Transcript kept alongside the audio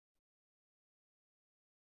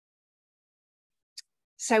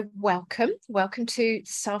So welcome to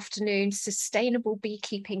this afternoon's Sustainable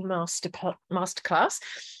Beekeeping Masterclass.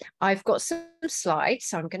 I've got some slides,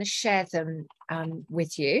 so I'm going to share them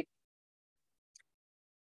with you.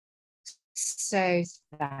 So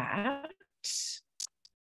that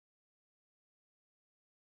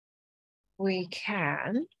we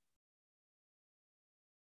can,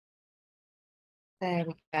 there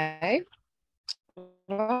we go.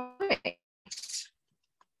 Right.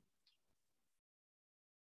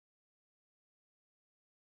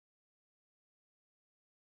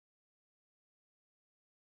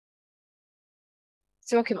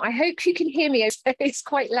 So welcome. I hope you can hear me. It's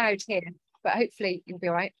quite loud here, but hopefully you'll be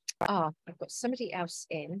all right. I've got somebody else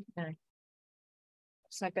in now.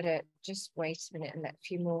 So I better just wait a minute and let a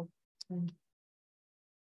few more.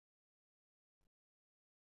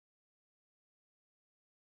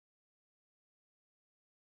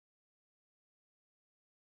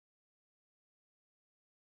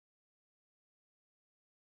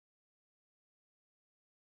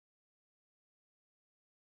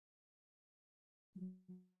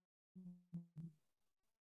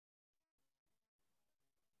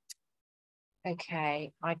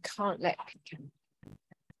 Okay, I can't let people.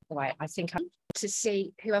 Right, I think I'm to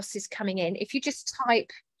see who else is coming in. If you just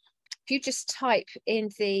type in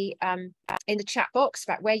the chat box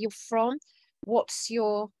about where you're from, what's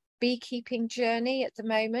your beekeeping journey at the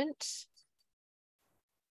moment,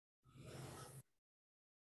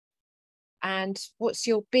 and what's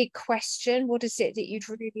your big question? What is it that you'd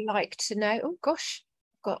really like to know? Oh gosh,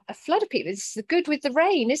 I've got a flood of people. This is the good with the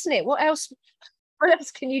rain, isn't it? What else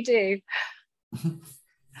can you do?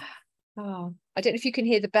 Oh, I don't know if you can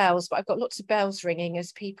hear the bells, but I've got lots of bells ringing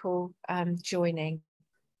as people joining.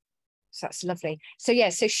 So that's lovely. So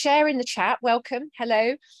yeah, so share in the chat. Welcome.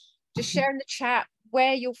 Hello. Just share in the chat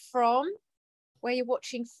where you're from, where you're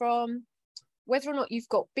watching from, whether or not you've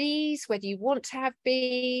got bees, whether you want to have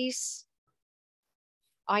bees.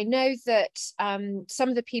 I know that some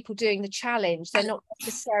of the people doing the challenge, they're not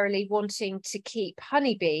necessarily wanting to keep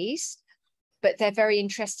honeybees, but they're very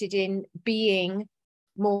interested in being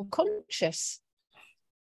more conscious.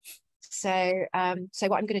 So so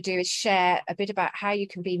what I'm going to do is share a bit about how you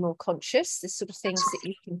can be more conscious, the sort of things that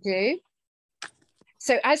you can do.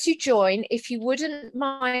 So as you join, if you wouldn't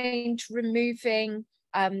mind removing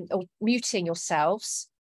or muting yourselves,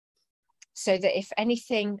 so that if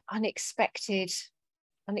anything unexpectedly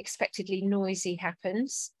noisy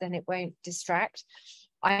happens, then it won't distract.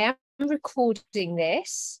 I am recording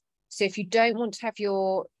this, so if you don't want to have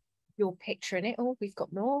your picture in it, oh, we've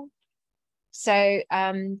got more. So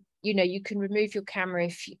you know, you can remove your camera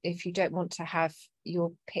if you don't want to have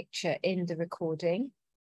your picture in the recording.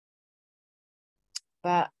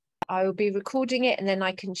 But I will be recording it, and then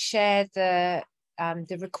I can share the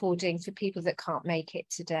recording for people that can't make it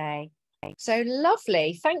today. So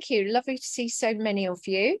lovely, thank you. Lovely to see so many of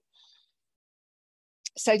you.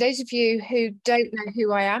 So those of you who don't know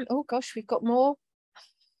who I am, oh gosh, we've got more.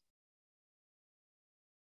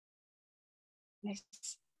 Yes.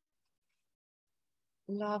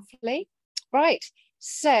 Lovely. Right,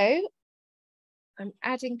 so I'm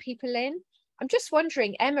adding people in. I'm just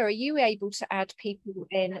wondering, Emma, are you able to add people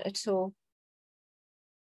in at all?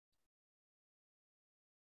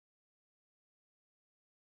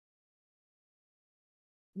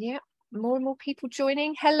 Yeah, more and more people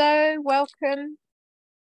joining. Hello, welcome.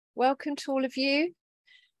 Welcome to all of you.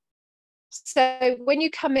 So when you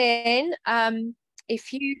come in,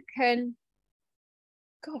 if you can,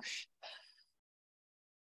 gosh,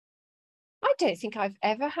 I don't think I've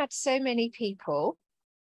ever had so many people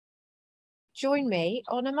join me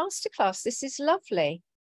on a masterclass. This is lovely.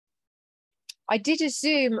 I did a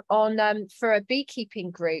Zoom on for a beekeeping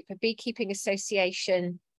group, a beekeeping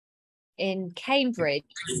association in Cambridge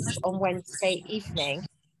on Wednesday evening,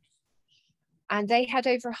 and they had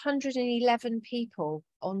over 111 people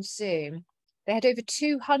on Zoom. They had over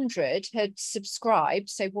 200 had subscribed,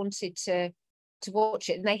 so wanted to watch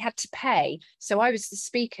it, and they had to pay. So I was the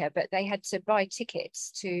speaker, but they had to buy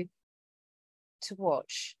tickets to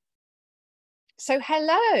watch. So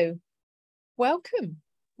hello, welcome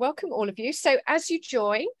all of you. So as you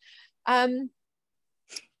join,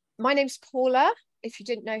 my name's Paula, if you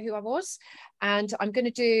didn't know who I was, and I'm going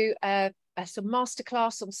to do a sort of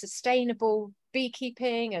masterclass on sustainable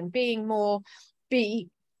beekeeping and being more bee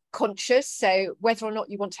conscious. So whether or not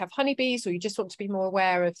you want to have honeybees or you just want to be more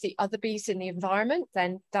aware of the other bees in the environment,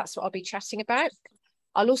 then that's what I'll be chatting about.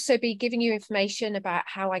 I'll also be giving you information about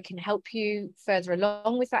how I can help you further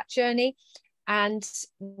along with that journey. And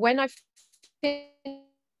when I've finished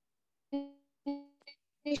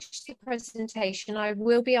the presentation, I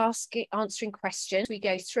will be answering questions we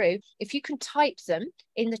go through. If you can type them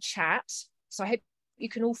in the chat, so I hope you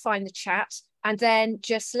can all find the chat, and then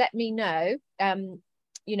just let me know,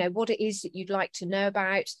 you know, what it is that you'd like to know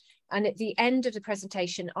about. And at the end of the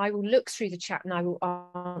presentation, I will look through the chat and I will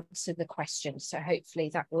answer the questions. So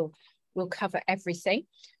hopefully that will cover everything.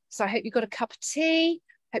 So I hope you've got a cup of tea.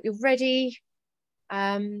 Hope you're ready.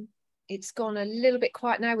 It's gone a little bit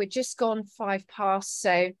quiet now. We're just gone 5 past.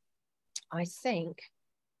 So I think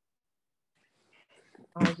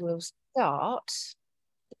I will start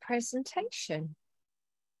the presentation.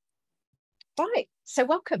 Right, so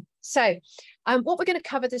welcome. So what we're going to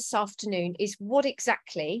cover this afternoon is what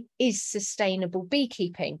exactly is sustainable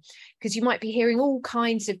beekeeping, because you might be hearing all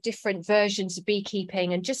kinds of different versions of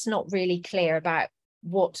beekeeping and just not really clear about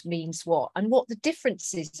what means what and what the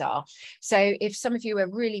differences are. So if some of you are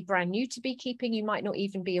really brand new to beekeeping, you might not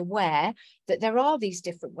even be aware that there are these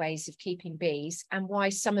different ways of keeping bees and why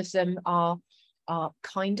some of them are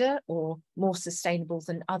kinder or more sustainable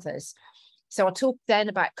than others. So I'll talk then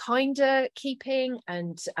about kinder keeping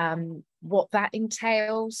and what that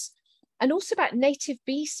entails, and also about native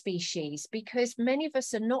bee species, because many of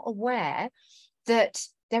us are not aware that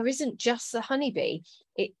there isn't just the honeybee.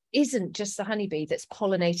 It isn't just the honeybee that's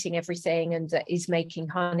pollinating everything and that is making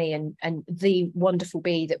honey and the wonderful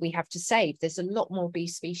bee that we have to save. There's a lot more bee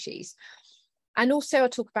species. And also I'll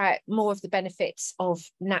talk about more of the benefits of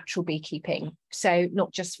natural beekeeping. So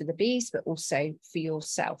not just for the bees, but also for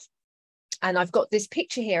yourself. And I've got this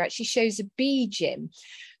picture here, actually shows a bee gym.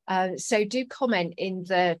 So do comment in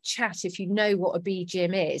the chat if you know what a bee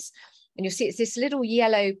gym is. And you'll see it's this little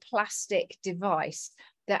yellow plastic device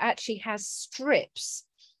that actually has strips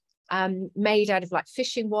made out of like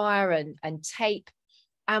fishing wire and tape.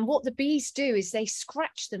 And what the bees do is they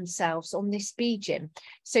scratch themselves on this bee gym.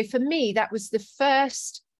 So for me, that was the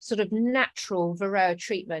first sort of natural Varroa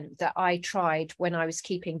treatment that I tried when I was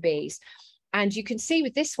keeping bees. And you can see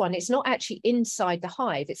with this one, it's not actually inside the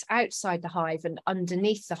hive, it's outside the hive and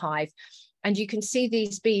underneath the hive. And you can see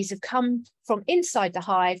these bees have come from inside the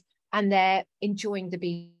hive and they're enjoying the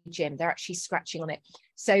bee gym. They're actually scratching on it.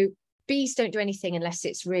 So bees don't do anything unless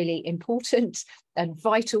it's really important and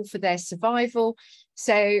vital for their survival.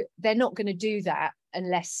 So they're not going to do that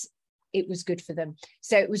unless it was good for them.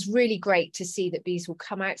 So it was really great to see that bees will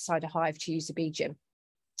come outside a hive to use a bee gym.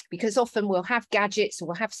 Because often we'll have gadgets or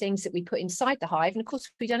we'll have things that we put inside the hive. And of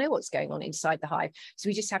course, we don't know what's going on inside the hive. So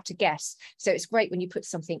we just have to guess. So it's great when you put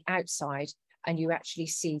something outside and you actually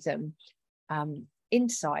see them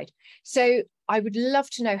inside. So I would love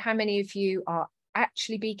to know how many of you are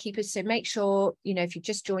actually beekeepers. So make sure, you know, if you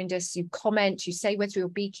just joined us, you comment, you say whether you're a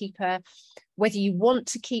beekeeper, whether you want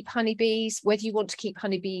to keep honeybees, whether you want to keep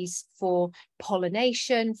honeybees for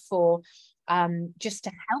pollination, for just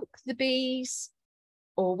to help the bees,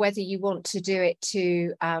 or whether you want to do it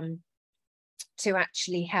to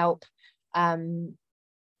actually help,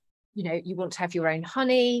 you know, you want to have your own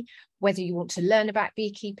honey, whether you want to learn about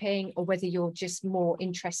beekeeping, or whether you're just more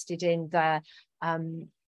interested in the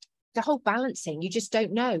whole balancing. You just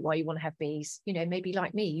don't know why you want to have bees. You know, maybe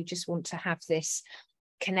like me, you just want to have this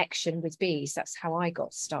connection with bees. That's how I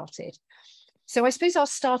got started. So I suppose I'll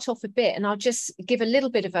start off a bit and I'll just give a little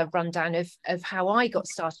bit of a rundown of how I got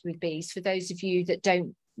started with bees for those of you that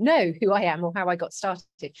don't know who I am or how I got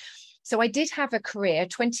started. So I did have a career,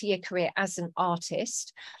 20-year career as an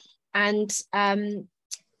artist. And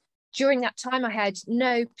during that time, I had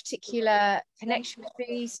no particular connection with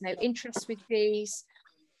bees, no interest with bees,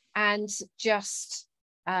 and just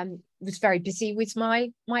was very busy with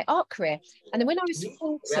my art career. And then when I was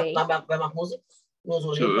 40,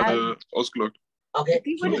 if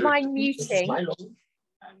you wouldn't mind muting,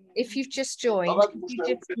 if you've just joined, could you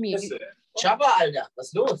just mute? Chapa, Alter,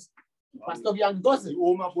 was los? Passt doch wie ein Gosse. Die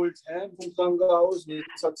Oma wollte heim vom Krankenhaus.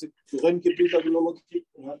 Jetzt hat sie die Röntgenbilder genommen gekriegt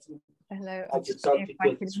und hat sie. Hello, I'll just see if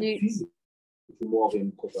I can mute.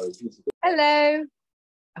 Hello.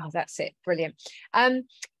 Oh, that's it. Brilliant.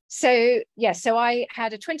 So yeah, so I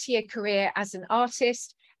had a 20-year career as an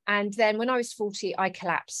artist. And then when I was 40, I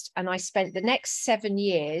collapsed and I spent the next 7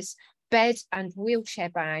 years bed and wheelchair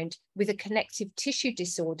bound with a connective tissue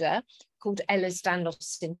disorder called Ehlers-Danlos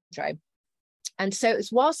syndrome. And so it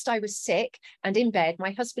was whilst I was sick and in bed,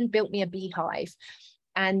 my husband built me a beehive.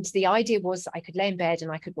 And the idea was that I could lay in bed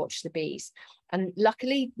and I could watch the bees. And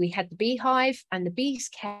luckily we had the beehive and the bees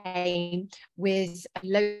came with a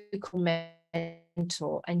local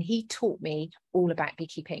mentor and he taught me all about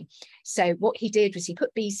beekeeping. So what he did was he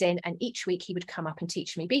put bees in and each week he would come up and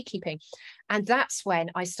teach me beekeeping. And that's when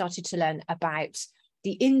I started to learn about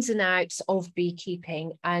the ins and outs of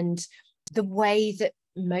beekeeping and the way that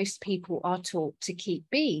most people are taught to keep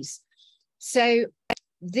bees. So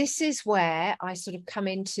this is where I sort of come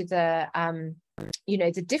into the, you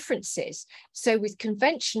know, the differences. So with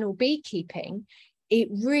conventional beekeeping, it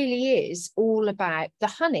really is all about the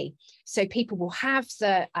honey. So people will have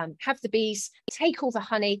the bees take all the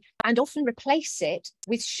honey and often replace it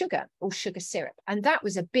with sugar or sugar syrup. And that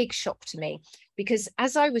was a big shock to me, because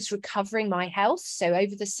as I was recovering my health, so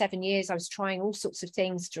over the 7 years, I was trying all sorts of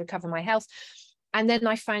things to recover my health. And then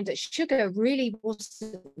I found that sugar really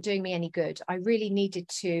wasn't doing me any good. I really needed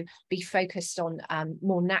to be focused on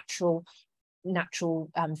more natural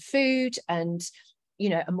food and, you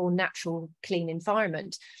know, a more natural, clean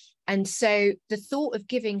environment. And so the thought of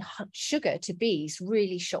giving sugar to bees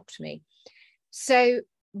really shocked me. So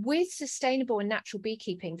with sustainable and natural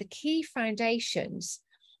beekeeping, the key foundations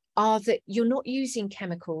are that you're not using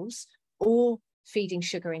chemicals or feeding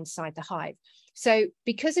sugar inside the hive. So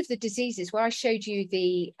because of the diseases, where I showed you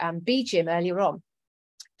the bee gym earlier on,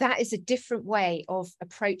 that is a different way of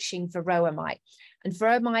approaching varroa mite. And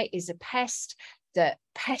varroa mite is a pest that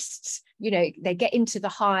pests, you know, they get into the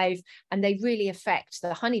hive and they really affect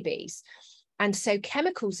the honeybees. And so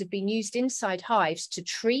chemicals have been used inside hives to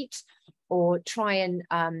treat or try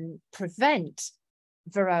and prevent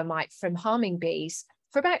varroa mite from harming bees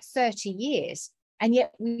for about 30 years. And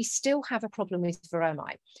yet we still have a problem with varroa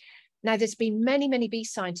mite. Now, there's been many, many bee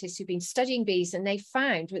scientists who've been studying bees, and they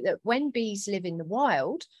found that when bees live in the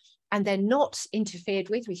wild and they're not interfered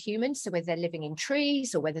with humans, so whether they're living in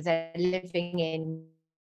trees or whether they're living in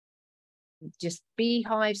just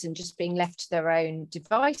beehives and just being left to their own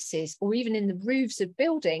devices, or even in the roofs of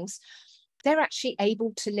buildings, they're actually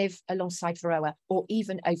able to live alongside varroa or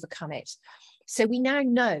even overcome it. So we now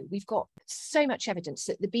know, we've got so much evidence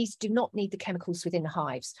that the bees do not need the chemicals within the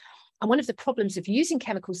hives. And one of the problems of using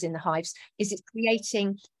chemicals in the hives is it's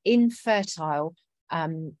creating infertile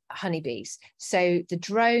honeybees. So the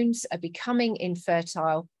drones are becoming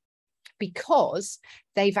infertile because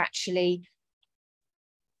they've actually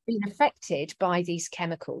been affected by these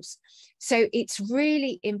chemicals. So it's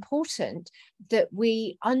really important that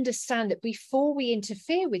we understand that before we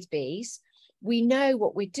interfere with bees, we know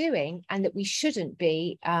what we're doing and that we shouldn't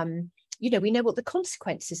be, you know, we know what the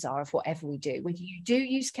consequences are of whatever we do, whether you do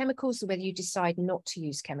use chemicals or whether you decide not to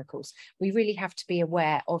use chemicals. We really have to be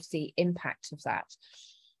aware of the impact of that.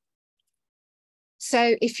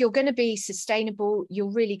 So if you're going to be sustainable,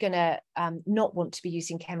 you're really going to not want to be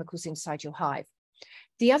using chemicals inside your hive.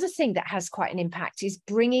 The other thing that has quite an impact is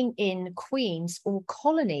bringing in queens or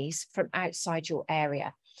colonies from outside your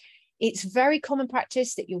area. It's very common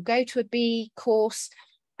practice that you'll go to a bee course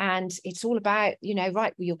and it's all about, you know,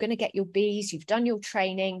 right, well, you're going to get your bees, you've done your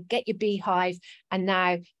training, get your beehive, and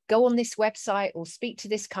now go on this website or speak to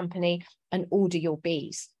this company and order your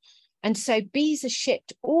bees. And so bees are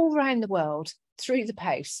shipped all around the world through the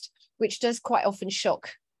post, which does quite often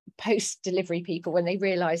shock post-delivery people when they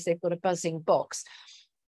realize they've got a buzzing box.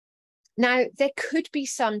 Now, there could be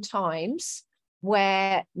some times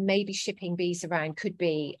where maybe shipping bees around could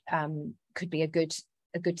be a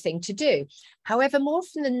good thing to do. However, more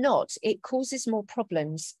often than not, it causes more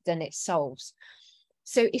problems than it solves.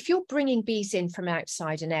 So if you're bringing bees in from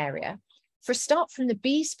outside an area, for a start, from the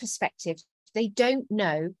bees' perspective, they don't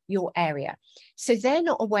know your area. So they're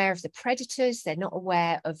not aware of the predators, they're not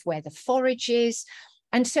aware of where the forage is,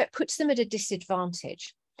 and so it puts them at a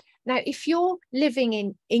disadvantage. Now, if you're living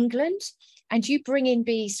in England and you bring in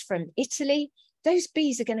bees from Italy, those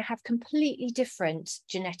bees are going to have completely different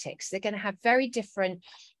genetics. They're going to have very different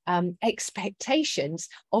expectations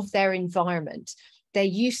of their environment. They're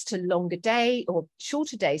used to longer day or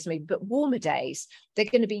shorter days, maybe, but warmer days. They're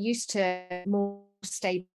going to be used to more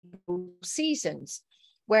stable seasons.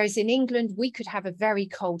 Whereas in England, we could have a very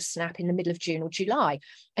cold snap in the middle of June or July.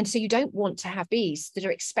 And so you don't want to have bees that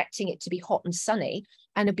are expecting it to be hot and sunny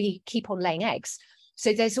and a bee keep on laying eggs.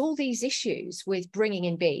 So there's all these issues with bringing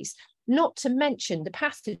in bees, not to mention the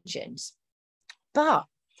pathogens. But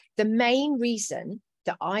the main reason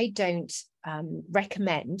that I don't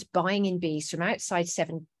recommend buying in bees from outside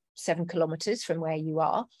 7 kilometers from where you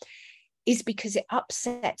are is because it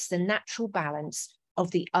upsets the natural balance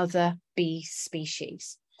of the other bee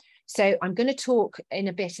species. So I'm going to talk in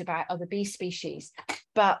a bit about other bee species,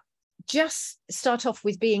 but just start off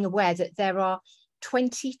with being aware that there are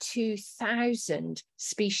 22,000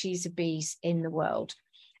 species of bees in the world,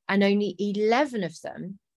 and only 11 of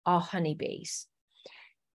them are honeybees.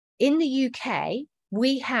 In the UK,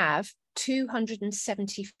 we have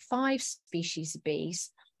 275 species of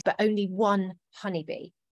bees, but only 1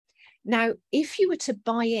 honeybee. Now, if you were to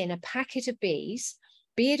buy in a packet of bees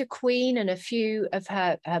be it a queen and a few of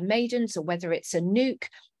her maidens, or whether it's a nuke,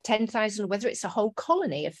 10,000, or whether it's a whole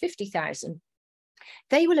colony of 50,000,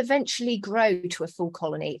 they will eventually grow to a full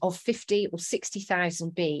colony of 50 or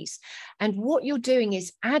 60,000 bees. And what you're doing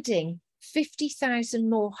is adding 50,000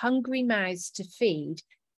 more hungry mouths to feed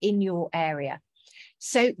in your area.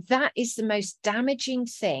 So that is the most damaging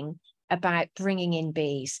thing about bringing in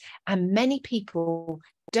bees. And many people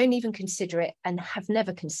don't even consider it, and have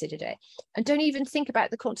never considered it, and don't even think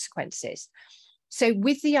about the consequences. So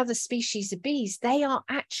with the other species of bees, they are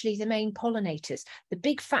actually the main pollinators, the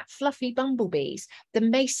big fat fluffy bumblebees, the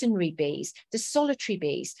masonry bees, the solitary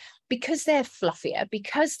bees, because they're fluffier,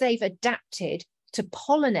 because they've adapted to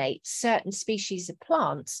pollinate certain species of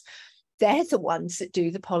plants, they're the ones that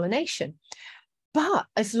do the pollination. But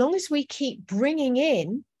as long as we keep bringing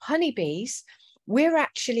in honeybees, we're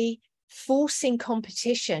actually forcing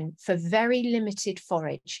competition for very limited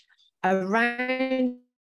forage around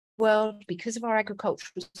world. Because of our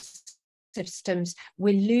agricultural systems,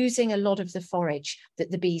 we're losing a lot of the forage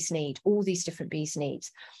that the bees need, all these different bees need.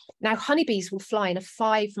 Now, honeybees will fly in a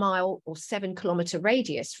 5-mile or 7-kilometer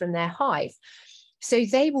radius from their hive. So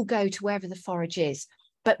they will go to wherever the forage is.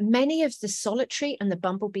 But many of the solitary and the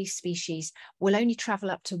bumblebee species will only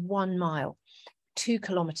travel up to 1 mile, 2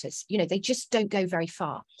 kilometers. You know, they just don't go very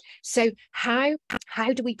far. So how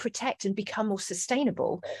do we protect and become more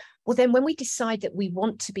sustainable? Well, then when we decide that we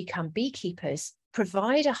want to become beekeepers,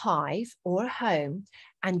 provide a hive or a home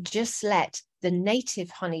and just let the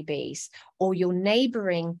native honeybees or your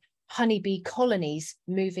neighboring honeybee colonies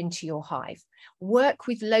move into your hive. Work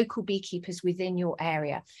with local beekeepers within your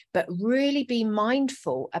area, but really be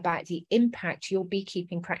mindful about the impact your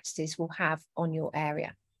beekeeping practices will have on your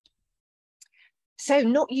area. So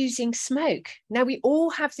not using smoke. Now, we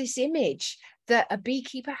all have this image that a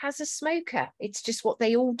beekeeper has a smoker. It's just what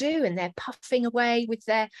they all do, and they're puffing away with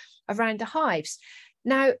around the hives.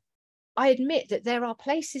 Now, I admit that there are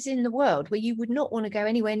places in the world where you would not want to go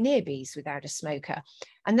anywhere near bees without a smoker.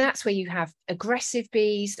 And that's where you have aggressive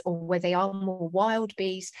bees, or where they are more wild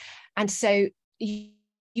bees. And so you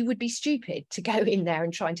would be stupid to go in there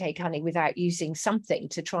and try and take honey without using something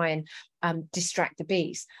to try and distract the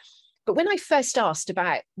bees. But when I first asked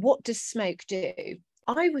about what does smoke do,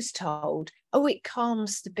 I was told, oh, it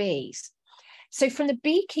calms the bees. So from the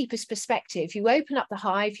beekeeper's perspective, you open up the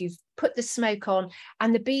hive, you've put the smoke on,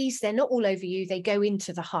 and the bees, they're not all over you, they go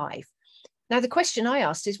into the hive. Now, the question I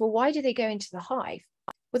asked is, well, why do they go into the hive?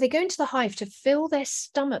 Well, they go into the hive to fill their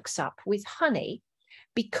stomachs up with honey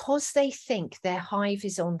because they think their hive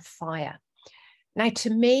is on fire. Now, to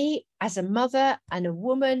me, as a mother and a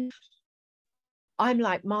woman, I'm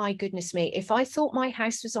like, my goodness me, if I thought my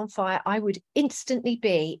house was on fire, I would instantly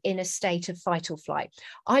be in a state of fight or flight.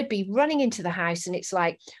 I'd be running into the house, and it's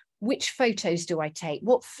like, which photos do I take?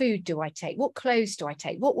 What food do I take? What clothes do I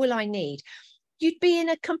take? What will I need? You'd be in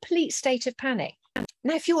a complete state of panic.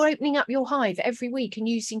 Now, if you're opening up your hive every week and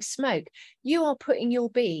using smoke, you are putting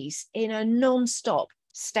your bees in a non-stop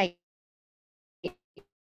state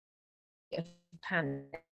of panic.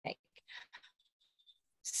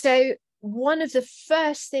 So one of the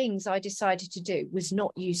first things I decided to do was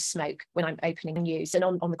not use smoke when I'm opening and use. And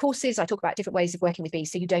on the courses, I talk about different ways of working with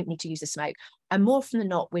bees, so you don't need to use the smoke. And more often than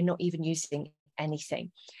not, we're not even using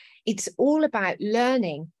anything. It's all about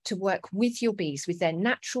learning to work with your bees, with their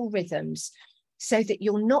natural rhythms, so that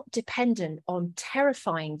you're not dependent on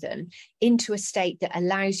terrifying them into a state that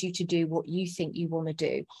allows you to do what you think you want to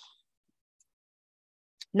do.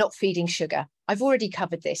 Not feeding sugar. I've already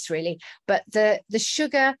covered this really, but the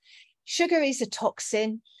sugar is a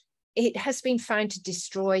toxin. It has been found to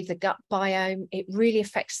destroy the gut biome. It really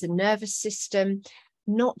affects the nervous system,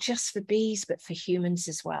 not just for bees, but for humans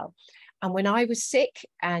as well. And when I was sick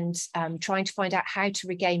and trying to find out how to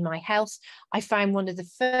regain my health, I found one of the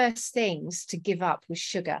first things to give up was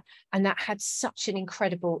sugar. And that had such an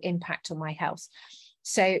incredible impact on my health.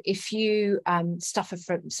 So if you suffer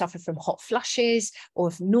from hot flushes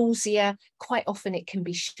or nausea, quite often it can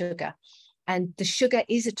be sugar. And the sugar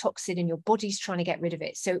is a toxin, and your body's trying to get rid of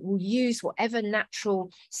it. So it will use whatever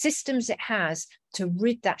natural systems it has to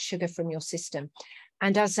rid that sugar from your system.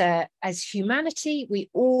 And as humanity, we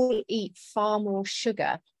all eat far more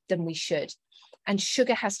sugar than we should. And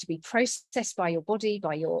sugar has to be processed by your body,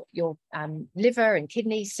 by your liver and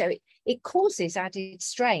kidneys. So it causes added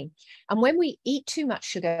strain. And when we eat too much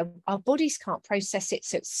sugar, our bodies can't process it,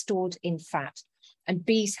 so it's stored in fat. And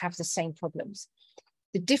bees have the same problems.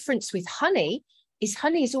 The difference with honey is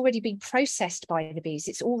already been processed by the bees.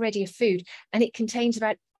 It's already a food, and it contains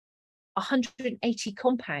about 180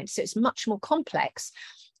 compounds. So it's much more complex.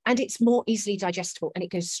 and it's more easily digestible, and it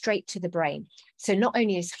goes straight to the brain. So not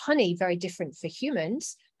only is honey very different for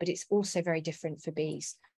humans, but it's also very different for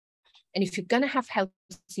bees. And if you're going to have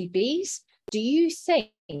healthy bees, do you think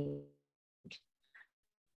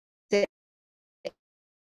that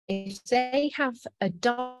if they have a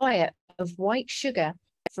diet of white sugar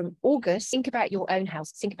from August, think about your own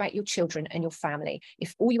house, think about your children and your family.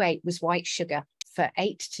 If all you ate was white sugar for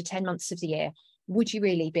 8 to 10 months of the year, would you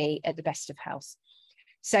really be at the best of health?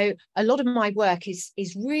 So a lot of my work is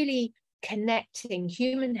really connecting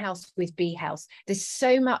human health with bee health. There's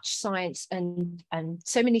so much science and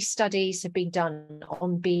so many studies have been done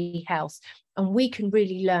on bee health, and we can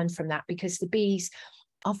really learn from that because the bees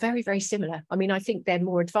are very, very similar. I mean, I think they're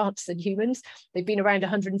more advanced than humans. They've been around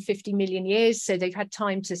 150 million years, so they've had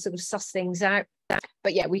time to sort of suss things out.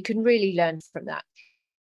 But yeah, we can really learn from that.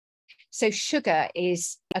 So sugar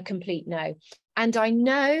is a complete no. And I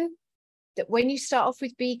know that when you start off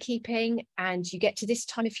with beekeeping and you get to this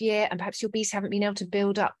time of year and perhaps your bees haven't been able to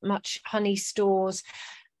build up much honey stores,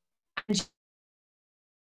 and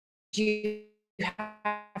you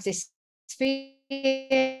have this fear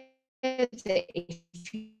that if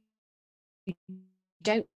you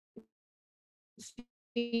don't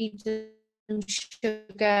feed them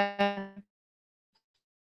sugar,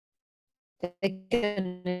 they're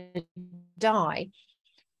going to die.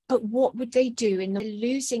 But what would they do in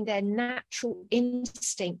losing their natural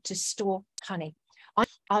instinct to store honey?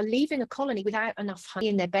 Are leaving a colony without enough honey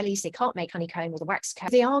in their bellies. They can't make honeycomb or the wax comb.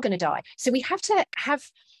 They are going to die. So we have to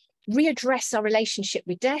readdress our relationship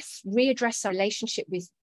with death, readdress our relationship with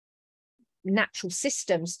natural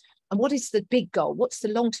systems. And what is the big goal? What's the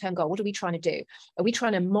long-term goal? What are we trying to do? Are we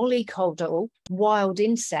trying to mollycoddle wild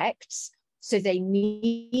insects so they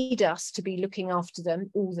need us to be looking after them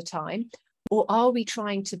all the time? Or are we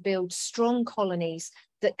trying to build strong colonies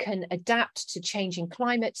that can adapt to changing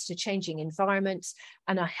climates, to changing environments,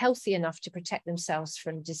 and are healthy enough to protect themselves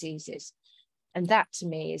from diseases? And that to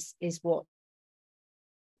me is what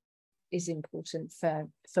is important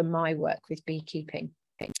for my work with beekeeping.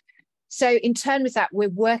 So in turn with that, we're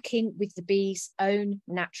working with the bees' own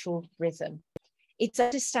natural rhythm. It's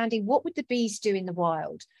understanding what would the bees do in the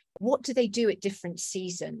wild? What do they do at different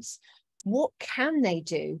seasons? What can they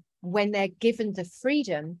do when they're given the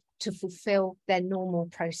freedom to fulfill their normal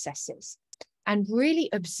processes? And really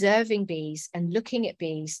observing bees and looking at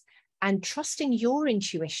bees and trusting your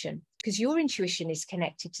intuition, because your intuition is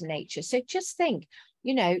connected to nature. So just think,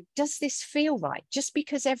 you know, does this feel right? Just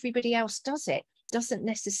because everybody else does it doesn't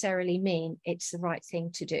necessarily mean it's the right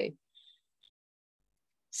thing to do.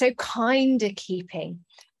 So kinder keeping.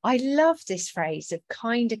 I love this phrase of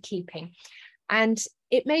kinder keeping. And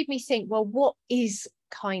it made me think, well, what is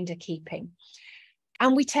kinder keeping?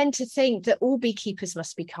 And we tend to think that all beekeepers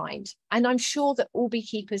must be kind. And I'm sure that all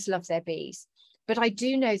beekeepers love their bees. But I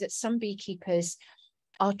do know that some beekeepers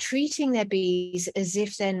are treating their bees as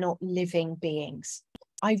if they're not living beings.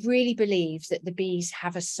 I really believe that the bees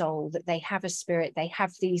have a soul, that they have a spirit, they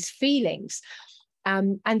have these feelings.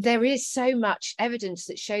 And there is so much evidence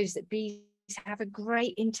that shows that bees have a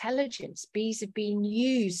great intelligence. Bees have been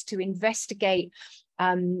used to investigate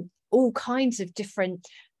all kinds of different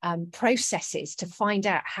processes to find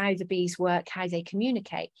out how the bees work, how they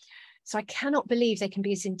communicate. So I cannot believe they can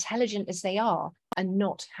be as intelligent as they are and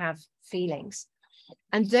not have feelings.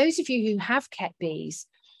 And those of you who have kept bees,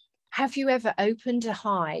 have you ever opened a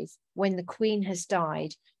hive when the queen has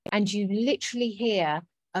died and you literally hear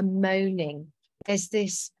a moaning? There's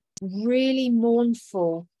this really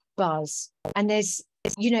mournful buzz, and there's,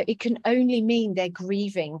 you know, it can only mean they're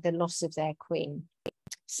grieving the loss of their queen.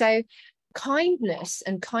 So kindness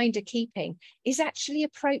and kinder keeping is actually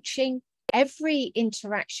approaching every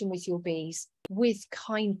interaction with your bees with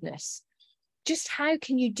kindness. Just how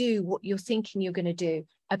can you do what you're thinking you're going to do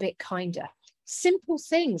a bit kinder? Simple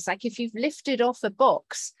things like if you've lifted off a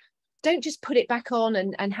box, don't just put it back on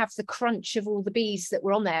and have the crunch of all the bees that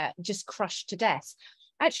were on there just crushed to death.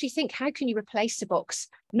 Actually think, how can you replace the box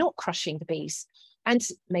not crushing the bees? And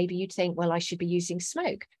maybe you'd think, well, I should be using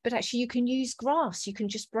smoke, but actually you can use grass. You can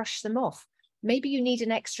just brush them off. Maybe you need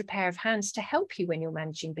an extra pair of hands to help you when you're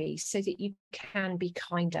managing bees so that you can be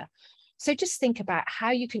kinder. So just think about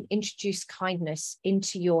how you can introduce kindness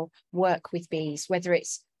into your work with bees, whether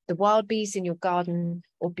it's the wild bees in your garden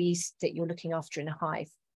or bees that you're looking after in a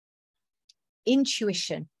hive.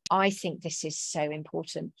 Intuition, I think this is so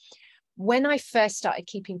important. When I first started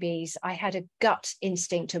keeping bees, I had a gut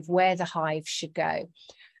instinct of where the hive should go.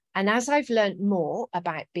 And as I've learned more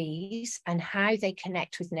about bees and how they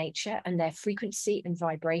connect with nature and their frequency and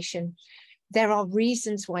vibration, there are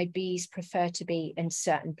reasons why bees prefer to be in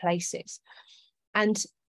certain places. And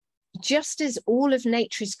just as all of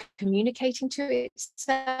nature is communicating to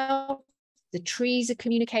itself, the trees are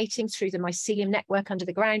communicating through the mycelium network under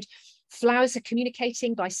the ground, flowers are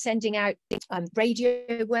communicating by sending out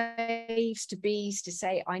radio waves to bees to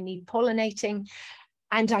say, I need pollinating.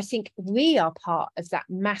 And I think we are part of that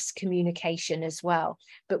mass communication as well,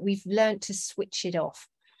 but we've learned to switch it off.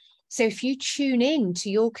 So if you tune in to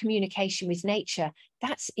your communication with nature,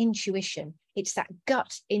 that's intuition. It's that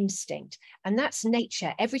gut instinct. And that's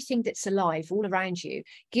nature, everything that's alive all around you,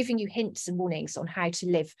 giving you hints and warnings on how to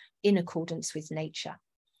live in accordance with nature.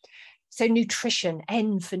 So nutrition,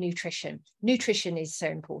 N for nutrition. Nutrition is so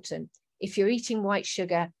important. If you're eating white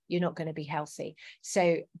sugar, you're not going to be healthy.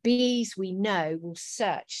 So bees, we know, will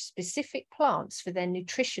search specific plants for their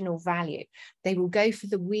nutritional value. They will go for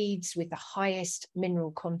the weeds with the highest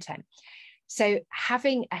mineral content. So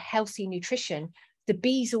having a healthy nutrition, the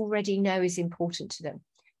bees already know is important to them.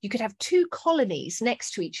 You could have two colonies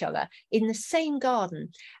next to each other in the same garden,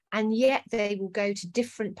 and yet they will go to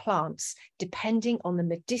different plants depending on the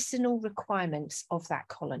medicinal requirements of that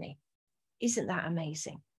colony. Isn't that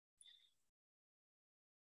amazing?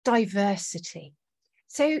 Diversity.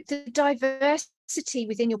 So the diversity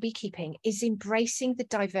within your beekeeping is embracing the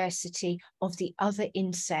diversity of the other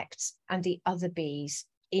insects and the other bees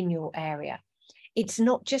in your area. It's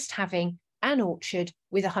not just having an orchard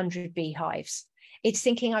with 100 beehives. It's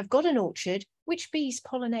thinking, I've got an orchard, which bees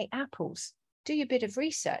pollinate apples? Do your bit of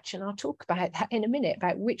research, and I'll talk about that in a minute,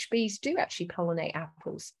 about which bees do actually pollinate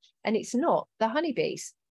apples. And it's not the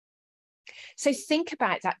honeybees. So think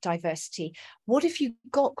about that diversity. What have you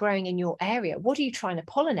got growing in your area? What are you trying to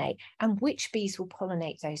pollinate? And which bees will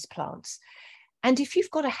pollinate those plants? And if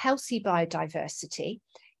you've got a healthy biodiversity,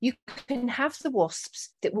 you can have the wasps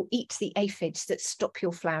that will eat the aphids that stop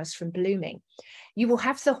your flowers from blooming. You will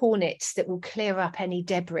have the hornets that will clear up any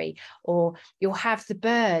debris, or you'll have the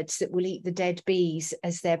birds that will eat the dead bees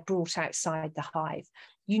as they're brought outside the hive.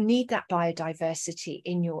 You need that biodiversity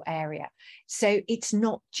in your area. So it's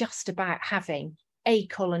not just about having a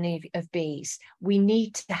colony of bees. We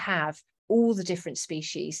need to have all the different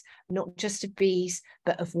species, not just of bees,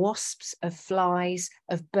 but of wasps, of flies,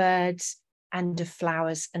 of birds, and of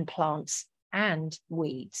flowers and plants and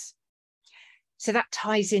weeds. So that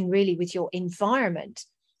ties in really with your environment.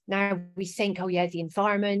 Now we think, oh yeah, the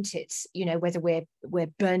environment, it's, you know, whether we're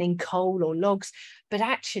burning coal or logs, but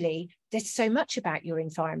actually there's so much about your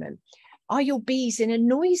environment. Are your bees in a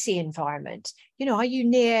noisy environment? You know, are you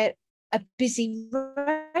near a busy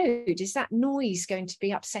road? Is that noise going to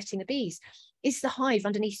be upsetting the bees? Is the hive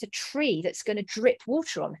underneath a tree that's going to drip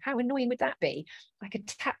water on? How annoying would that be? Like a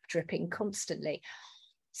tap dripping constantly.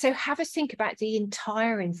 So have a think about the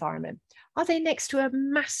entire environment. Are they next to a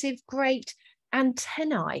massive, great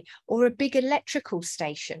antennae or a big electrical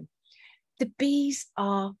station? The bees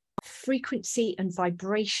are frequency and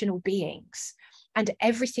vibrational beings, and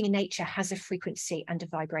everything in nature has a frequency and a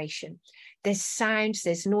vibration. There's sounds,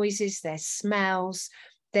 there's noises, there's smells,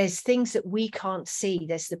 there's things that we can't see.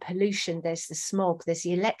 There's the pollution, there's the smog, there's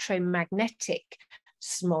the electromagnetic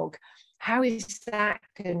smog. How is that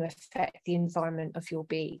going to affect the environment of your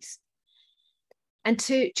bees? And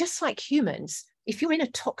to, just like humans, if you're in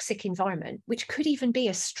a toxic environment, which could even be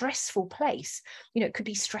a stressful place, you know, it could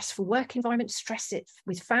be stressful work environment, stress it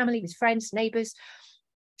with family, with friends, neighbors.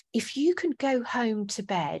 If you can go home to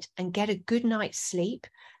bed and get a good night's sleep,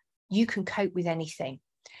 you can cope with anything.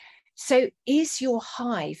 So is your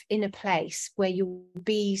hive in a place where your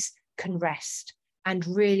bees can rest and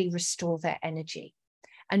really restore their energy?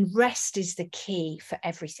 And rest is the key for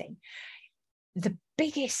everything. The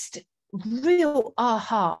biggest real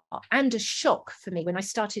aha and a shock for me when I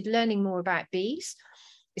started learning more about bees,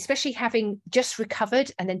 especially having just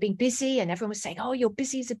recovered and then being busy, and everyone was saying, oh, you're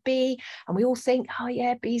busy as a bee. And we all think, oh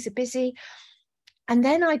yeah, bees are busy. And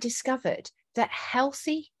then I discovered that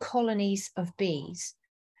healthy colonies of bees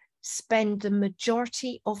spend the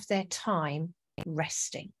majority of their time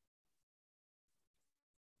resting.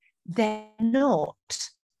 They're not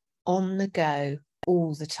on the go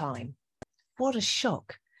all the time. What a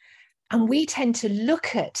shock. And we tend to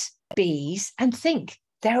look at bees and think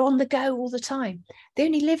they're on the go all the time. They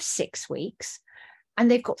only live 6 weeks,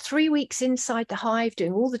 and they've got 3 weeks inside the hive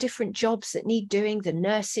doing all the different jobs that need doing, the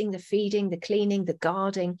nursing, the feeding, the cleaning, the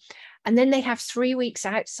guarding. And then they have 3 weeks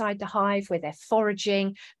outside the hive where they're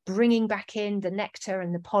foraging, bringing back in the nectar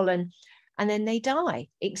and the pollen, and then they die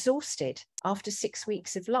exhausted after 6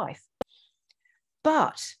 weeks of life.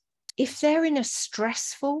 But if they're in a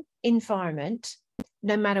stressful environment,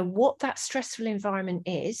 no matter what that stressful environment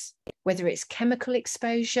is, whether it's chemical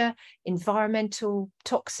exposure, environmental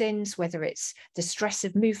toxins, whether it's the stress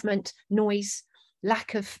of movement, noise,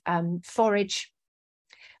 lack of forage,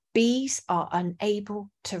 bees are unable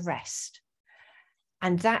to rest.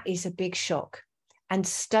 And that is a big shock. And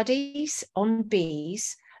studies on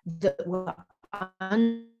bees that were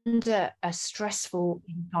under a stressful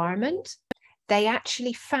environment, they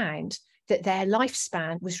actually found that their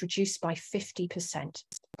lifespan was reduced by 50%.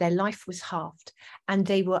 Their life was halved, and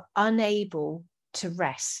they were unable to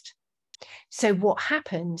rest. So what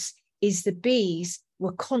happens is the bees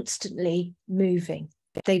were constantly moving.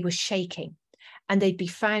 They were shaking, and they'd be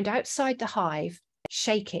found outside the hive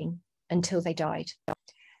shaking until they died.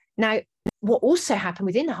 Now, what also happened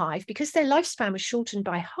within the hive, because their lifespan was shortened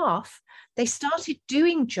by half, they started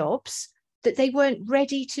doing jobs that they weren't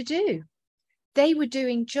ready to do. They were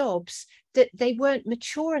doing jobs that they weren't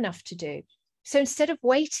mature enough to do. So instead of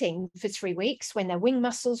waiting for 3 weeks when their wing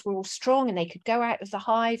muscles were all strong and they could go out of the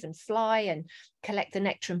hive and fly and collect the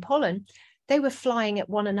nectar and pollen, they were flying at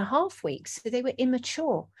 1.5 weeks. So they were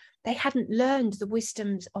immature. They hadn't learned the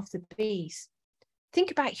wisdoms of the bees. Think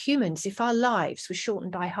about humans. If our lives were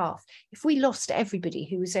shortened by half, if we lost everybody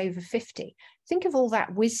who was over 50, think of all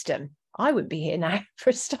that wisdom. I wouldn't be here now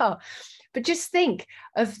for a start. But just think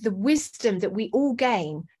of the wisdom that we all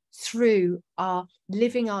gain through our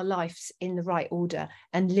living our lives in the right order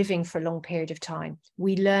and living for a long period of time.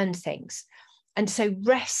 We learn things. And so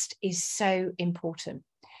rest is so important.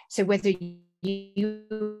 So whether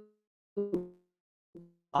you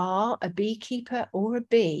are a beekeeper or a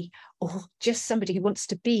bee, or just somebody who wants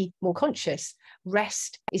to be more conscious,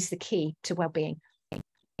 rest is the key to well-being.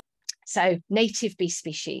 So native bee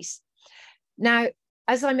species. Now,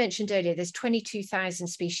 as I mentioned earlier, there's 22,000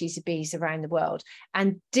 species of bees around the world,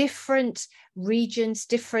 and different regions,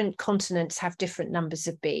 different continents have different numbers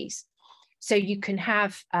of bees. So you can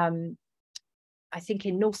have, I think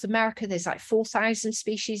in North America, there's like 4,000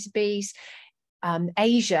 species of bees.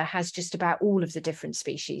 Asia has just about all of the different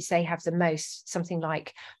species. They have the most, something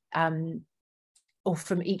like, or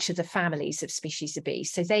from each of the families of species of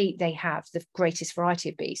bees. So they have the greatest variety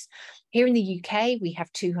of bees. Here in the UK, we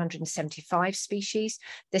have 275 species.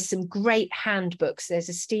 There's some great handbooks. There's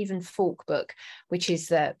a Stephen Falk book, which is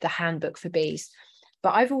the handbook for bees.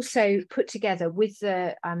 But I've also put together with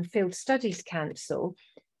the Field Studies Council,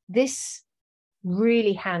 this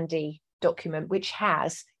really handy document, which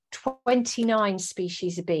has 29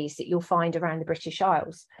 species of bees that you'll find around the British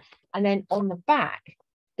Isles. And then on the back,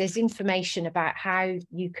 there's information about how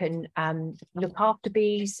you can look after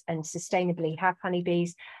bees and sustainably have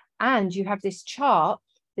honeybees. And you have this chart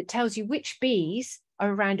that tells you which bees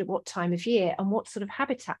are around at what time of year and what sort of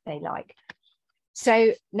habitat they like.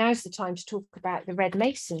 So now's the time to talk about the red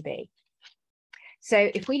mason bee. So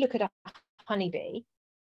if we look at a honeybee,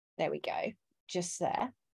 there we go, just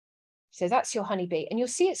there. So that's your honeybee, and you'll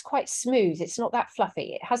see it's quite smooth. It's not that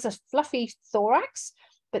fluffy. It has a fluffy thorax,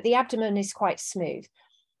 but the abdomen is quite smooth.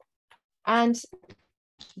 And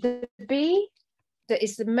the bee that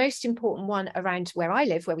is the most important one around where I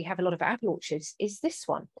live, where we have a lot of apple orchards, is this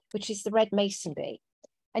one, which is the red mason bee.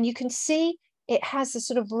 And you can see it has a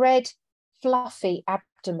sort of red, fluffy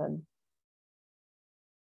abdomen.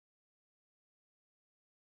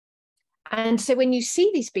 And so when you see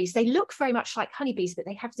these bees, they look very much like honeybees, but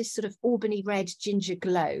they have this sort of auburny red ginger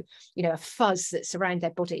glow, you know, a fuzz that's around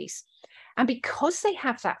their bodies. And because they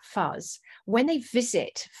have that fuzz, when they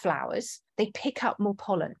visit flowers, they pick up more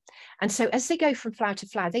pollen. And so as they go from flower to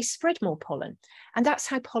flower, they spread more pollen. And that's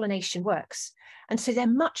how pollination works. And so they're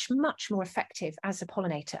much, much more effective as a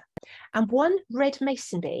pollinator. And one red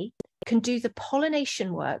mason bee can do the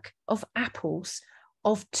pollination work of apples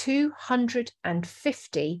of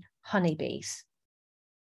 250 honeybees.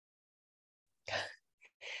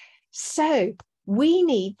 So we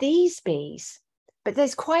need these bees, but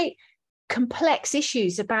there's quite complex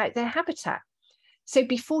issues about their habitat. So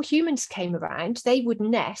before humans came around, they would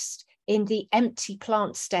nest in the empty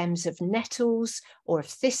plant stems of nettles or of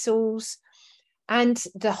thistles, and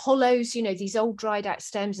the hollows, you know, these old dried out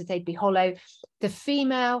stems, that they'd be hollow. The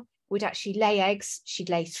female would actually lay eggs. She'd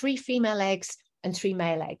lay 3 female eggs and 3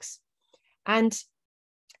 male eggs. And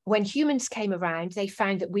when humans came around, they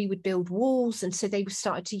found that we would build walls, and so they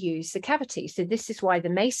started to use the cavity. So this is why the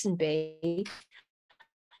mason bee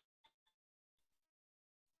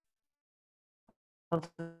of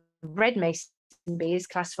the red mason bee is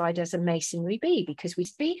classified as a masonry bee, because we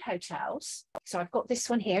bee hotels. So I've got this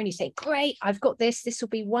one here, and you say, great, I've got this. This will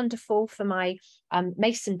be wonderful for my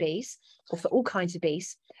mason bees, or for all kinds of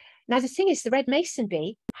bees. Now, the thing is, the red mason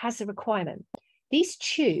bee has a requirement. These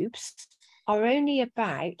tubes are only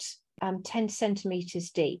about 10 centimeters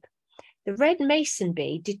deep. The red mason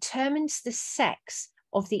bee determines the sex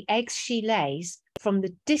of the eggs she lays from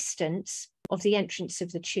the distance of the entrance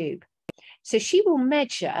of the tube. So she will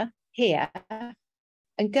measure here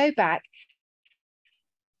and go back,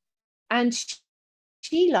 and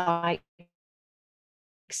she likes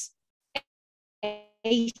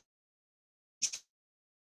 18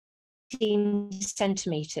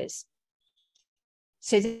 centimeters.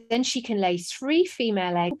 So then she can lay 3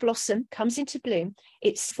 female eggs, blossom comes into bloom,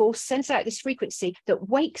 its force sends out this frequency that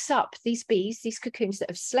wakes up these bees, these cocoons that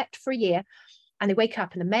have slept for a year, and they wake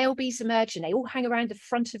up and the male bees emerge and they all hang around the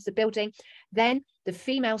front of the building. Then the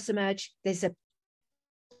females emerge. There's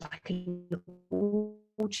like an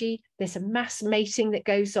orgy. There's a mass mating that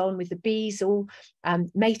goes on with the bees all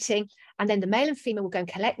mating. And then the male and female will go and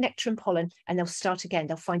collect nectar and pollen, and they'll start again.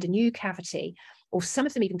 They'll find a new cavity, or some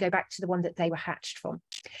of them even go back to the one that they were hatched from.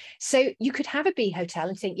 So you could have a bee hotel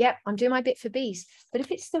and think, yep, I'm doing my bit for bees. But if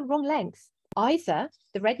it's the wrong length, either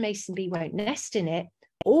the red mason bee won't nest in it,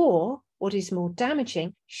 or what is more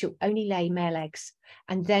damaging, she'll only lay male eggs.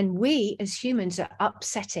 And then we as humans are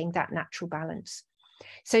upsetting that natural balance.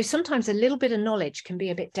 So sometimes a little bit of knowledge can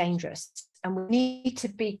be a bit dangerous, and we need to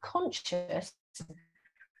be conscious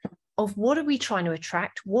of what are we trying to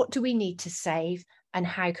attract, what do we need to save, and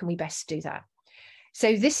how can we best do that.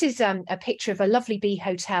 So this is a picture of a lovely bee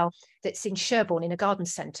hotel that's in Sherborne in a garden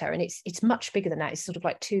centre, and it's much bigger than that. It's sort of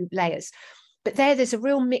like 2 layers. But there's a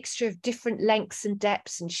real mixture of different lengths and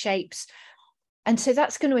depths and shapes. And so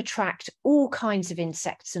that's going to attract all kinds of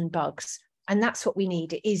insects and bugs. And that's what we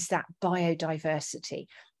need, is that biodiversity.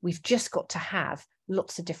 We've just got to have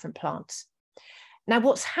lots of different plants. Now,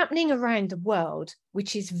 what's happening around the world,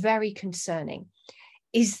 which is very concerning,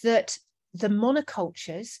 is that the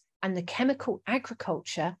monocultures and the chemical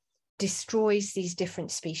agriculture destroys these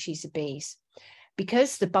different species of bees.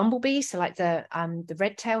 Because the bumblebees, so like the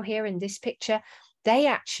red tail here in this picture, they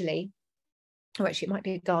actually, oh, actually it might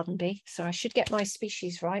be a garden bee, so I should get my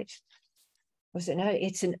species right. Was it? No,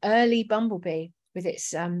 it's an early bumblebee with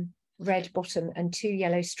its red bottom and 2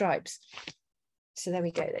 yellow stripes. So there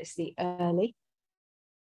we go, that's the early.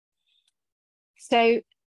 So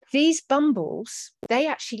these bumbles, they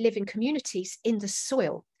actually live in communities in the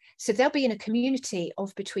soil. So they'll be in a community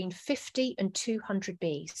of between 50 and 200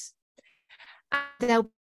 bees. And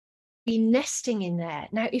they'll be nesting in there.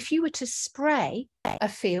 Now, if you were to spray a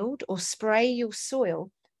field or spray your soil,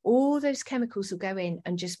 all those chemicals will go in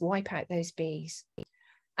and just wipe out those bees.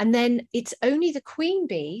 And then it's only the queen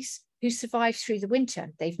bees who survive through the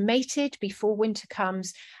winter. They've mated before winter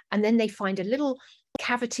comes, and then they find a little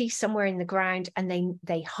cavity somewhere in the ground, and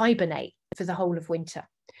they hibernate for the whole of winter.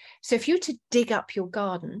 So if you were to dig up your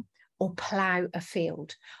garden or plough a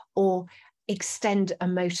field or extend a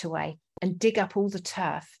motorway and dig up all the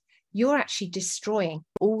turf, you're actually destroying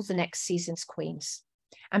all the next season's queens.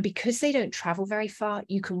 And because they don't travel very far,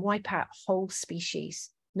 you can wipe out whole species,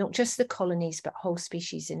 not just the colonies, but whole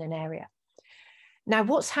species in an area. Now,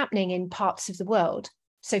 what's happening in parts of the world?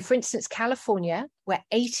 So for instance, California, where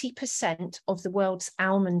 80% of the world's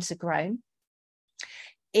almonds are grown,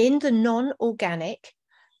 in the non-organic,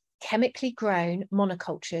 chemically grown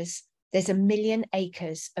monocultures, there's 1 million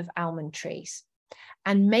acres of almond trees.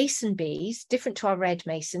 And mason bees, different to our red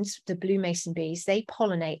masons, the blue mason bees, they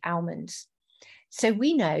pollinate almonds. So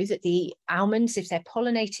we know that the almonds, if they're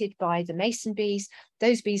pollinated by the mason bees,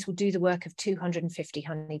 those bees will do the work of 250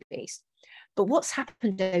 honeybees. But what's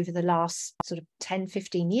happened over the last sort of 10,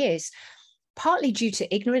 15 years, partly due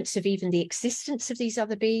to ignorance of even the existence of these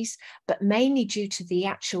other bees, but mainly due to the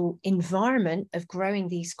actual environment of growing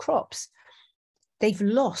these crops, they've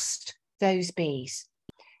lost those bees.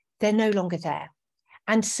 They're no longer there.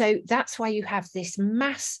 And so that's why you have this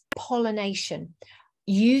mass pollination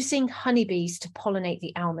using honeybees to pollinate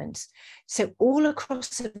the almonds. So all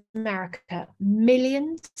across America,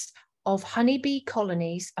 millions of honeybee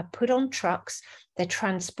colonies are put on trucks. They're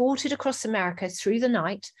transported across America through the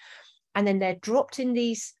night, and then they're dropped in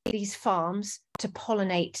these farms to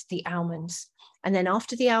pollinate the almonds. And then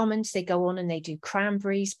after the almonds, they go on and they do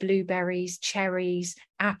cranberries, blueberries, cherries,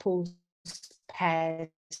 apples, pears.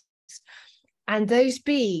 And those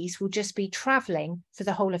bees will just be traveling for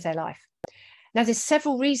the whole of their life. Now, there's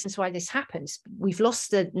several reasons why this happens. We've lost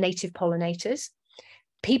the native pollinators.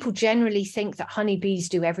 People generally think that honeybees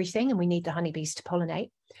do everything and we need the honeybees to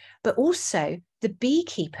pollinate. But also the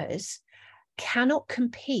beekeepers cannot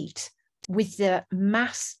compete with the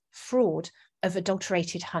mass fraud of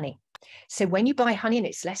adulterated honey. So when you buy honey and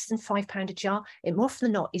it's less than £5 a jar, it more often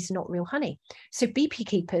than not is not real honey. So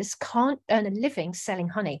beekeepers can't earn a living selling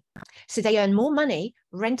honey. So they earn more money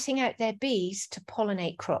renting out their bees to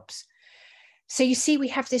pollinate crops. So you see, we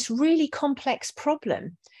have this really complex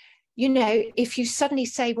problem you know, if you suddenly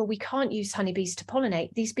say, well, we can't use honeybees to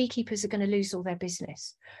pollinate, these beekeepers are going to lose all their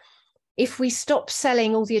business. If we stop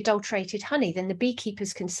selling all the adulterated honey, then the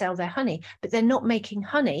beekeepers can sell their honey, but they're not making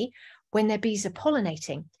honey when their bees are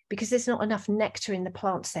pollinating, because there's not enough nectar in the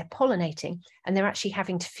plants they're pollinating, and they're actually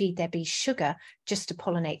having to feed their bees sugar just to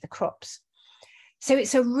pollinate the crops. So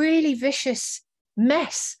it's a really vicious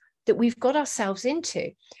mess that we've got ourselves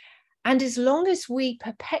into. And as long as we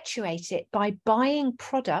perpetuate it by buying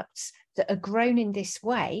products that are grown in this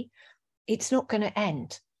way, it's not going to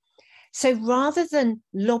end. So rather than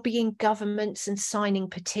lobbying governments and signing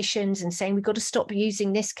petitions and saying we've got to stop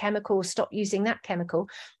using this chemical or stop using that chemical,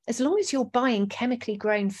 as long as you're buying chemically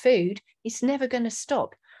grown food, it's never going to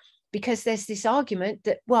stop, because there's this argument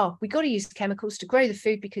that, well, we've got to use chemicals to grow the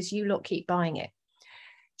food because you lot keep buying it.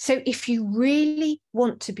 So if you really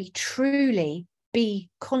want to be truly be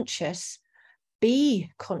conscious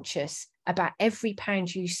about every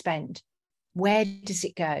pound you spend. Where does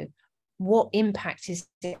it go? What impact is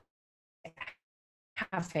it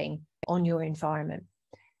having on your environment?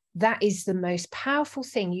 That is the most powerful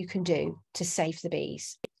thing you can do to save the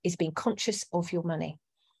bees, is being conscious of your money.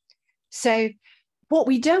 So what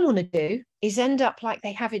we don't want to do is end up like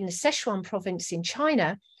they have in the Sichuan province in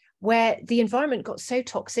China, where the environment got so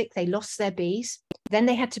toxic, they lost their bees. Then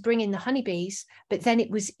they had to bring in the honeybees, but then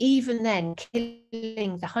it was even then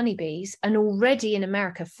killing the honeybees. And already in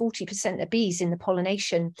America, 40% of bees in the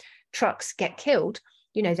pollination trucks get killed.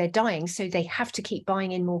 You know, they're dying, so they have to keep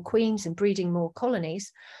buying in more queens and breeding more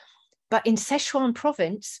colonies. But in Sichuan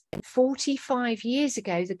province, 45 years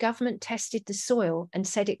ago, the government tested the soil and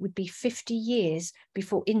said it would be 50 years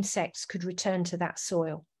before insects could return to that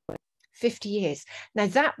soil. 50 years. Now,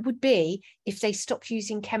 that would be if they stopped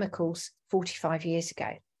using chemicals 45 years ago.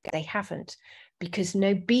 They haven't, because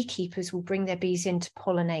no beekeepers will bring their bees in to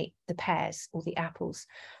pollinate the pears or the apples.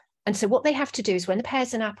 And so what they have to do is when the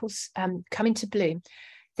pears and apples come into bloom,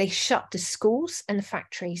 they shut the schools and the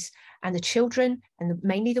factories, and the children, and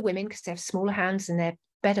mainly the women, because they have smaller hands and they're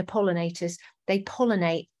better pollinators, they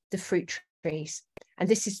pollinate the fruit trees. And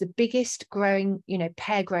this is the biggest growing, you know,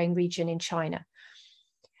 pear growing region in China.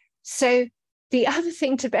 So the other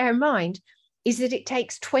thing to bear in mind is that it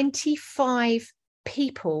takes 25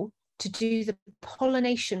 people to do the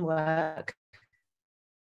pollination work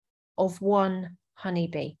of one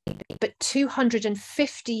honeybee, but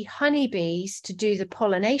 250 honeybees to do the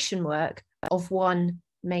pollination work of one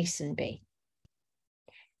mason bee.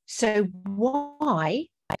 So why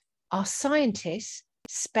are scientists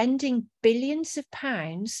spending billions of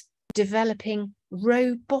pounds developing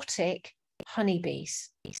robotic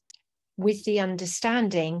honeybees, with the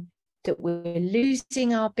understanding that we're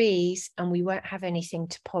losing our bees and we won't have anything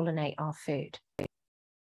to pollinate our food?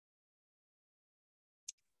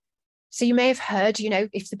 So you may have heard, you know,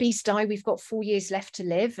 if the bees die, we've got 4 years left to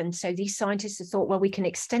live. And so these scientists have thought, well, we can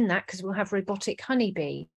extend that because we'll have robotic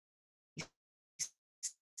honeybees.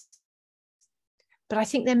 But I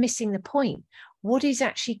think they're missing the point. What is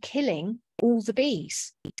actually killing all the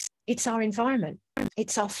bees? It's our environment.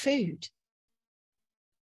 It's our food.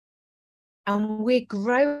 And we're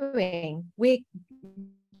growing, we're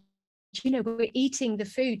eating the